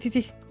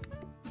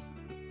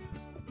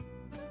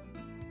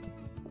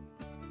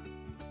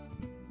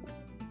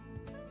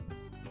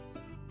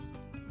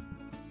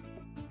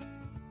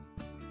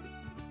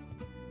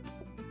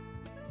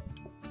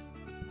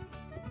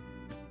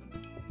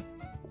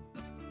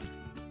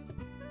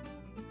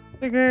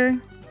 Sugar.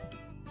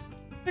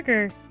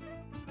 Sugar.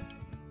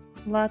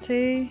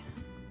 Latte.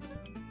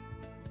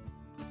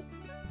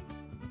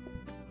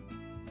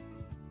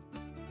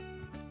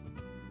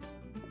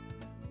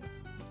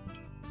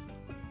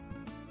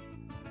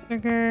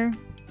 Sugar.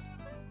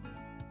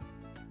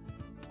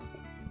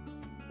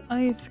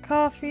 Iced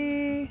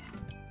coffee.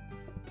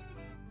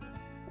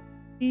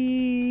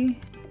 Tea.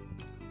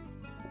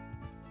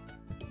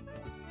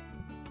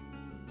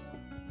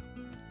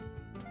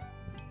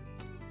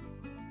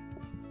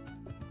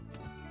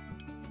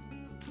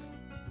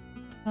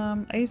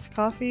 Iced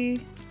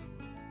coffee.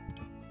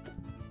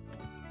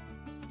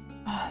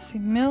 Let's see,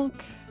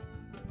 milk.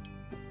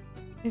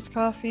 Iced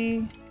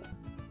coffee.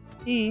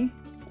 Tea.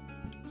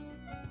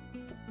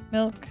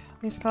 Milk.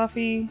 Iced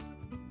coffee.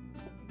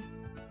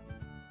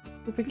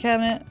 Open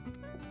cabinet.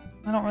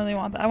 I don't really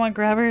want that. I want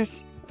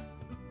grabbers.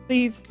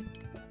 Please.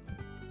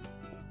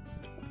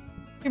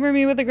 Humor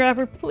me with a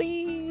grabber,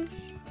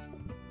 please.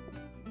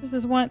 This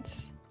is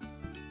once.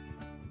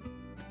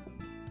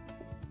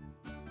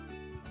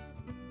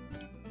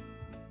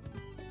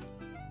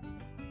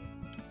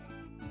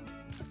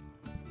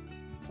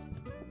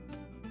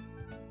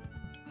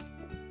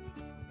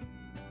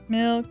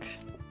 Milk.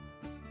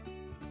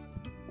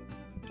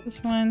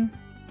 This one.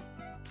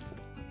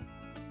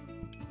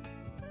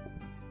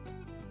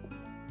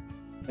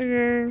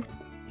 Sugar.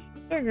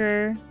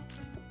 Sugar.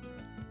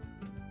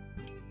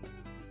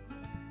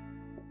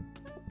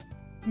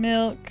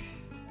 Milk.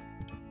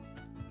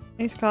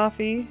 Iced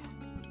coffee.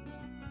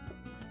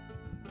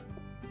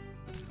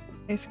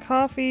 Iced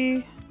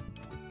coffee.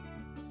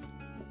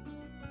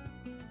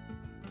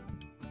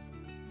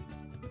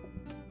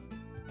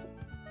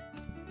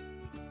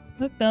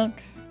 With milk.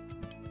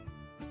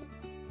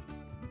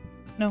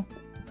 No.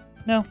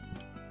 No.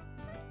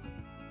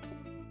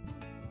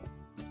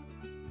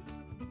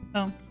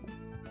 No.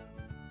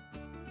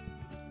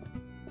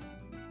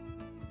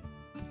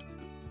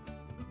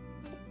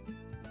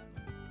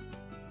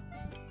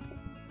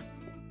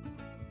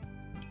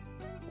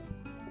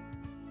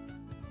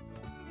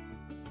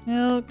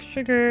 Milk,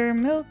 sugar,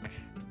 milk.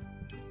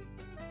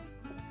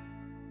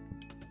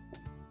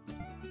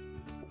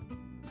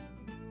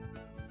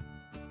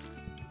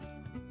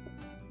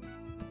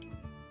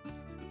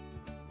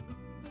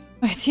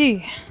 My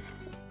tea.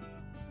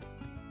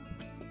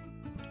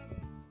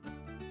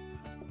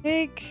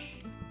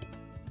 Cake.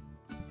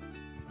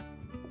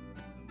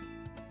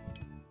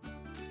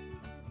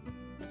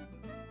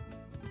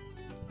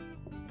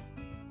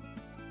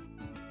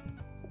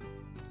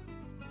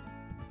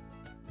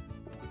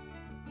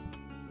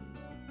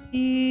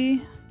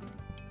 Tea.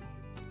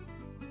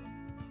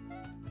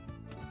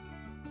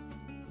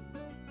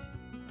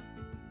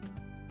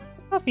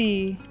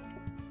 Coffee.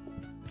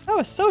 That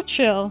was so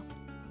chill.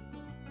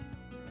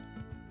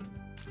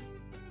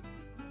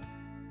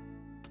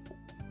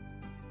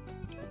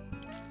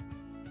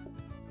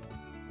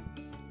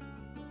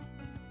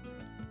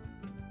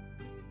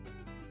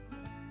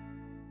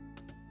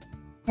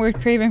 Weird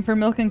craving for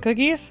milk and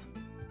cookies?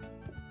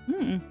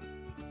 Hmm.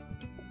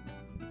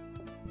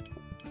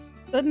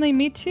 Suddenly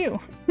me too.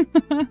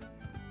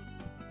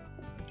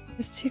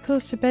 It's too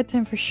close to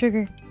bedtime for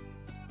sugar.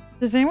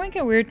 Does anyone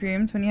get weird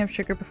dreams when you have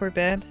sugar before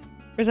bed?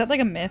 Or is that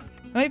like a myth?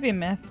 It might be a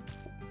myth.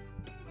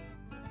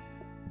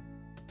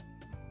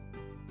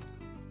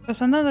 But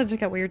sometimes I just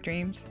get weird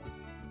dreams.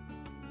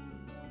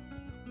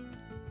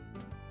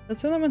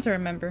 That's the only ones I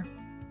remember.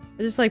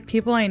 They're just like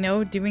people I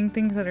know doing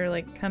things that are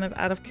like kind of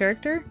out of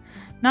character.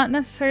 Not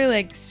necessarily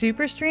like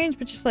super strange,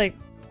 but just like,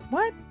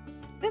 what?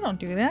 They don't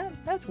do that.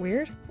 That's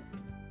weird.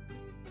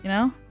 You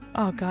know?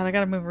 Oh god, I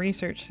gotta move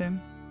research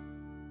soon.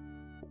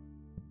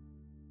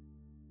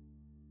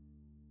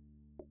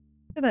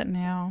 Do that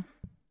now.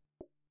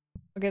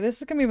 Okay, this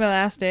is gonna be my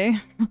last day.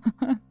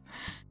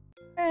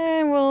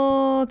 And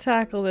we'll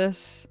tackle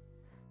this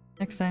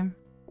next time.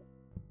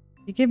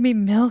 You give me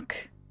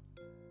milk?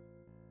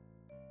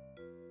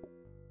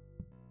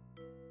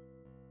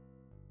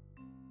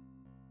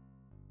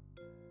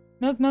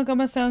 Milk, milk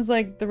almost sounds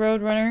like the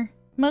Roadrunner.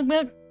 Milk,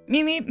 milk,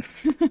 meep, meep.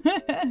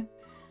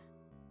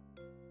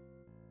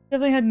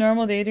 Definitely had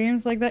normal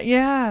daydreams like that.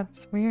 Yeah,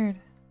 it's weird.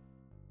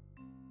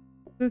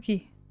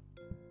 Spooky.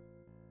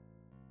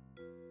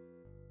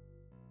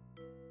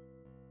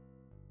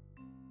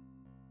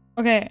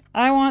 Okay,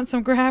 I want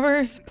some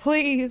grabbers,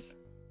 please.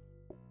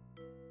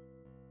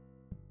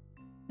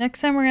 Next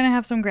time we're gonna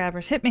have some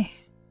grabbers. Hit me.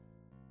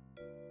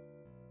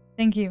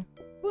 Thank you.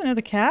 Ooh,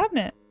 another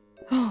cabinet.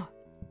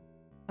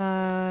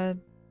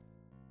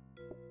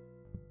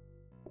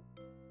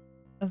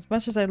 As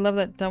much as I love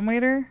that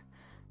dumbwaiter,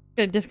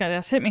 get a discount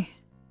desk. Hit me.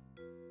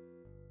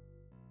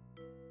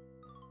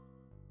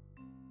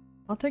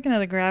 I'll take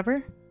another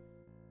grabber.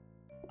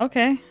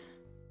 Okay.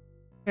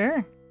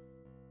 Sure.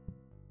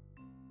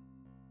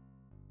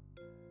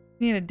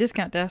 Need a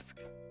discount desk.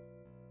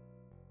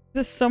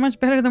 This is so much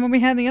better than what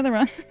we had in the other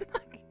run.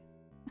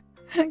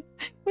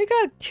 We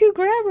got 2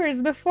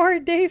 grabbers before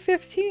day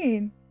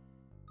 15.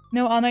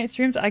 No all-night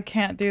streams? I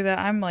can't do that.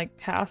 I'm like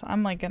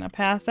gonna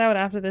pass out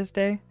after this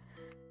day.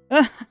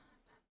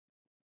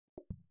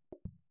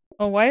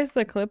 Oh, why is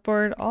the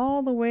clipboard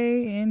all the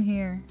way in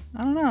here?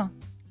 I don't know.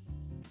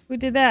 Who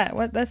did that?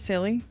 What? That's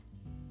silly.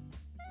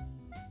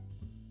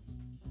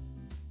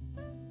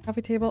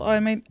 Coffee table. Oh, I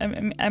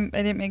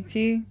didn't make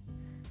tea.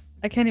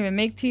 I can't even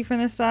make tea from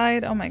this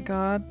side. Oh my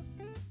god.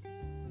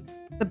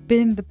 The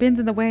bin's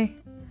in the way.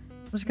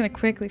 I'm just gonna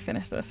quickly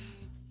finish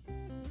this.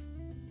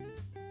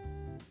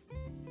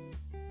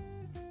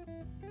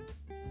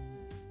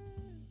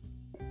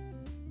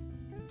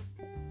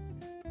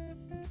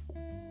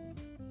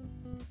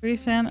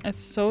 Resend.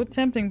 It's so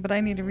tempting, but I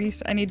need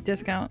I need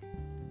discount.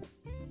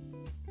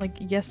 Like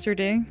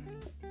yesterday.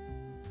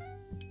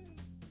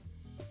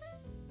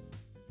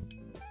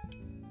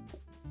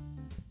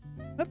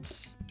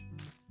 Oops.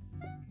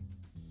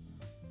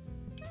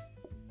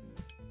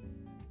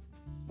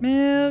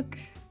 Milk.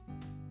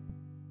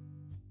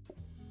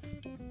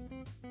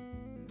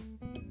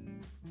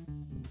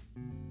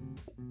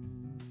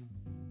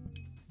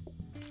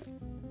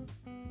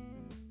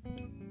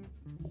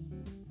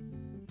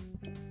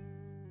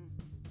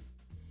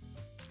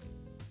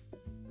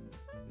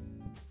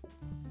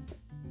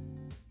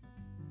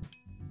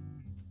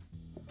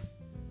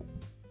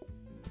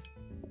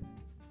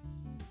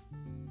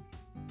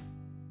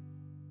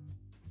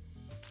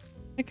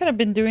 I could have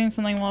been doing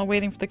something while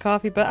waiting for the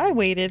coffee, but I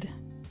waited.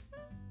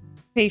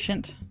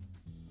 Patient.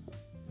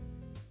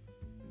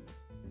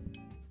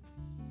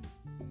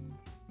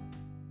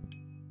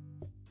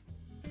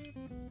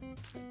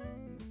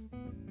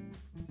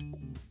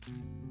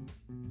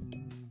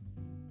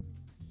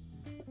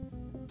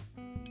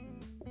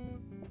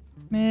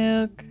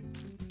 Milk.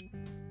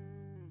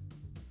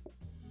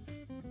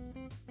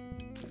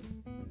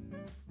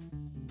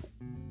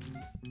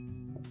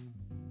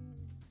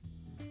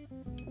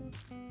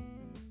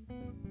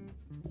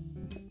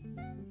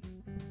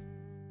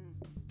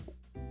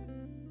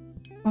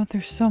 Oh,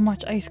 there's so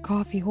much iced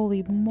coffee.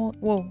 Holy mo-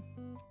 Whoa.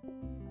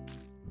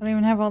 I don't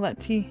even have all that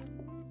tea.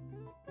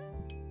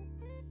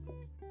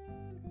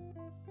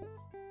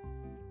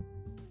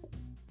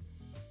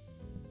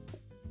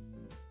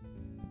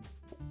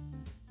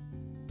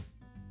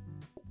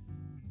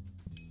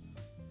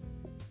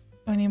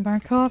 I need more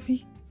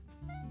coffee.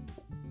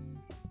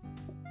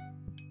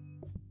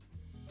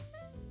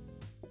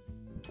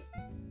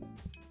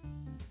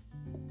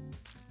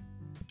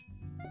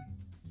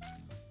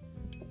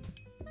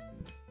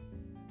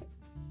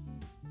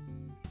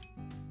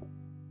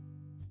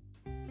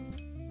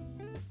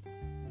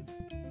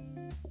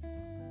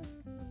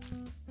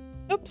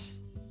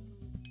 Oops.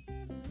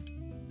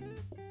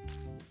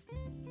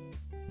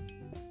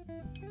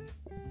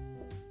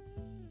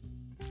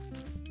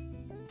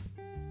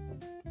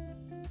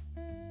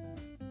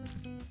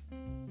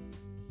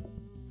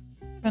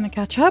 Gonna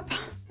catch up.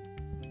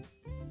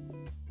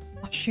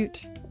 Oh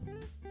shoot.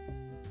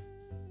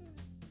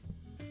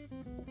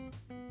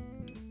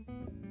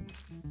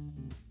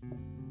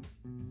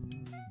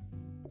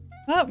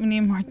 Oh, we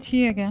need more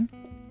tea again.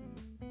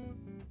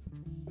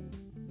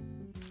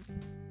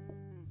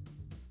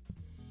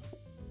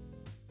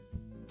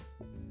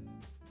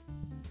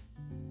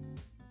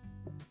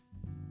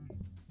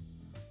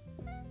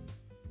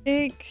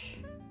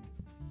 Cake.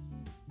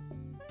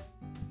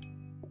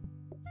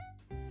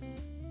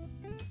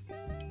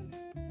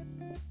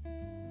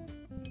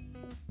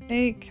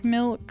 Cake,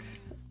 milk.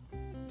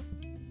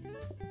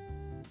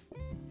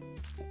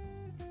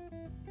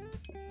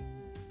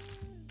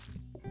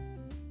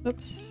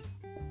 Oops.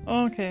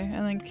 Okay,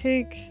 and then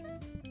cake.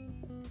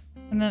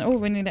 And then, oh,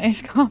 we need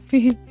iced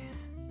coffee.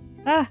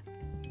 Ah!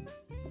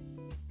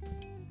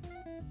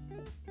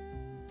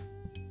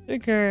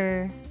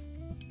 Sugar.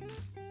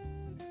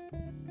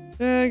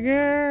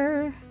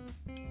 Sugar.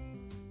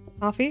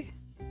 Coffee.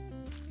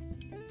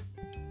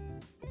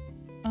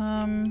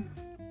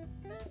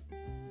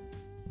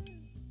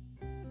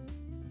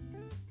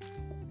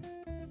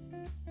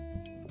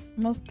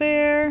 Almost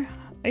there.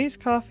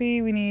 Iced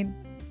coffee. We need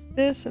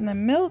this and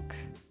then milk.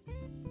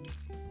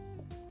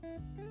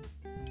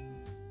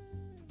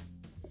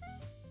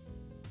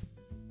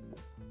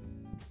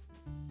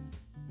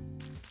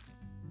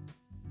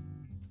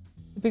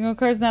 The bingo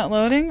card's not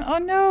loading? Oh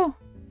no!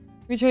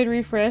 We tried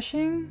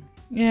refreshing?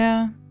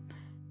 Yeah.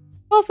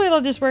 Hopefully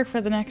it'll just work for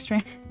the next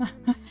stream.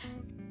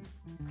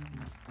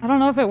 I don't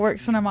know if it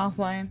works when I'm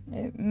offline.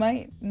 It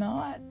might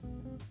not.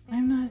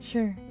 I'm not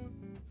sure.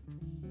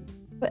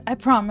 But I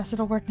promise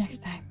it'll work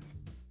next time.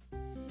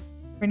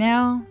 For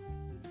now...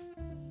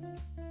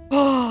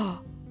 Oh!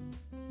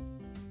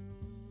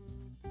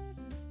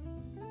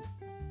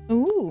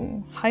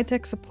 Ooh,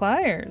 high-tech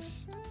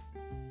suppliers.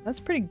 That's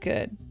pretty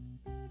good.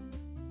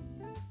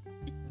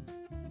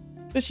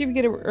 Especially if you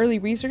get an early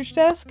research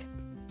desk.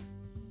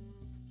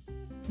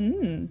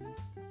 Hmm.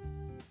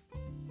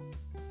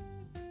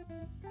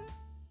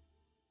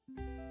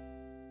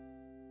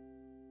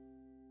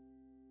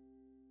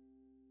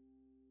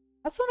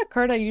 That's not a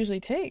card I usually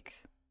take.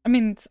 I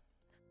mean,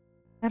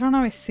 I don't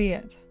always see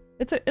it.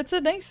 It's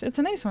a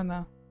nice one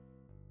though.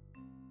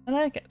 I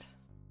like it.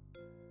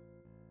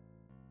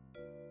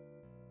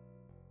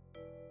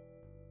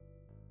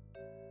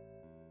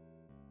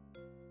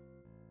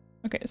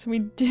 Okay, so we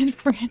did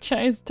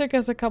franchise. Took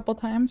us a couple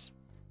times,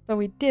 but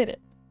we did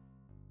it.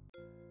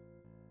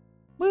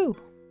 Woo!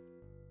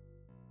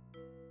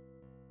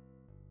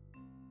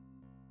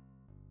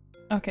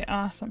 Okay,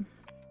 awesome.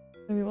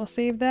 So we will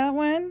save that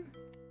one.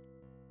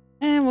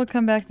 And we'll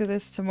come back to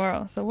this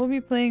tomorrow. So we'll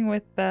be playing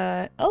with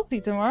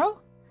Elsie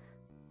tomorrow.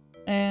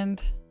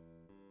 And...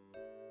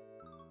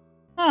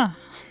 Huh.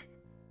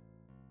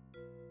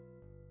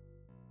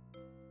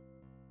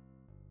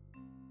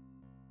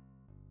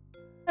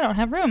 I don't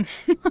have room.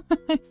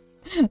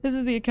 This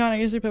is the account I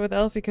usually play with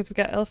Elsie because we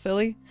got El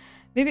Silly.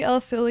 Maybe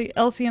Elsie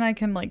and I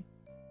can like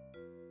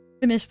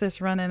finish this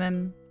run and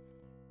then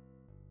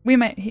we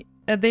might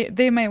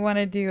they might want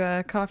to do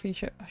a coffee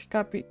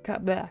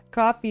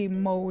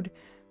mode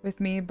with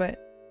me, but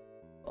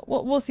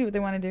we'll see what they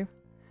want to do.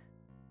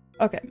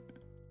 Okay.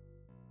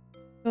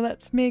 So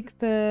let's make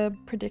the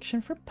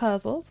prediction for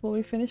puzzles. Will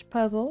we finish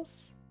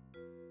puzzles?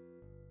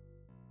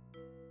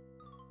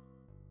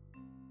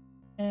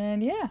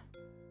 And yeah.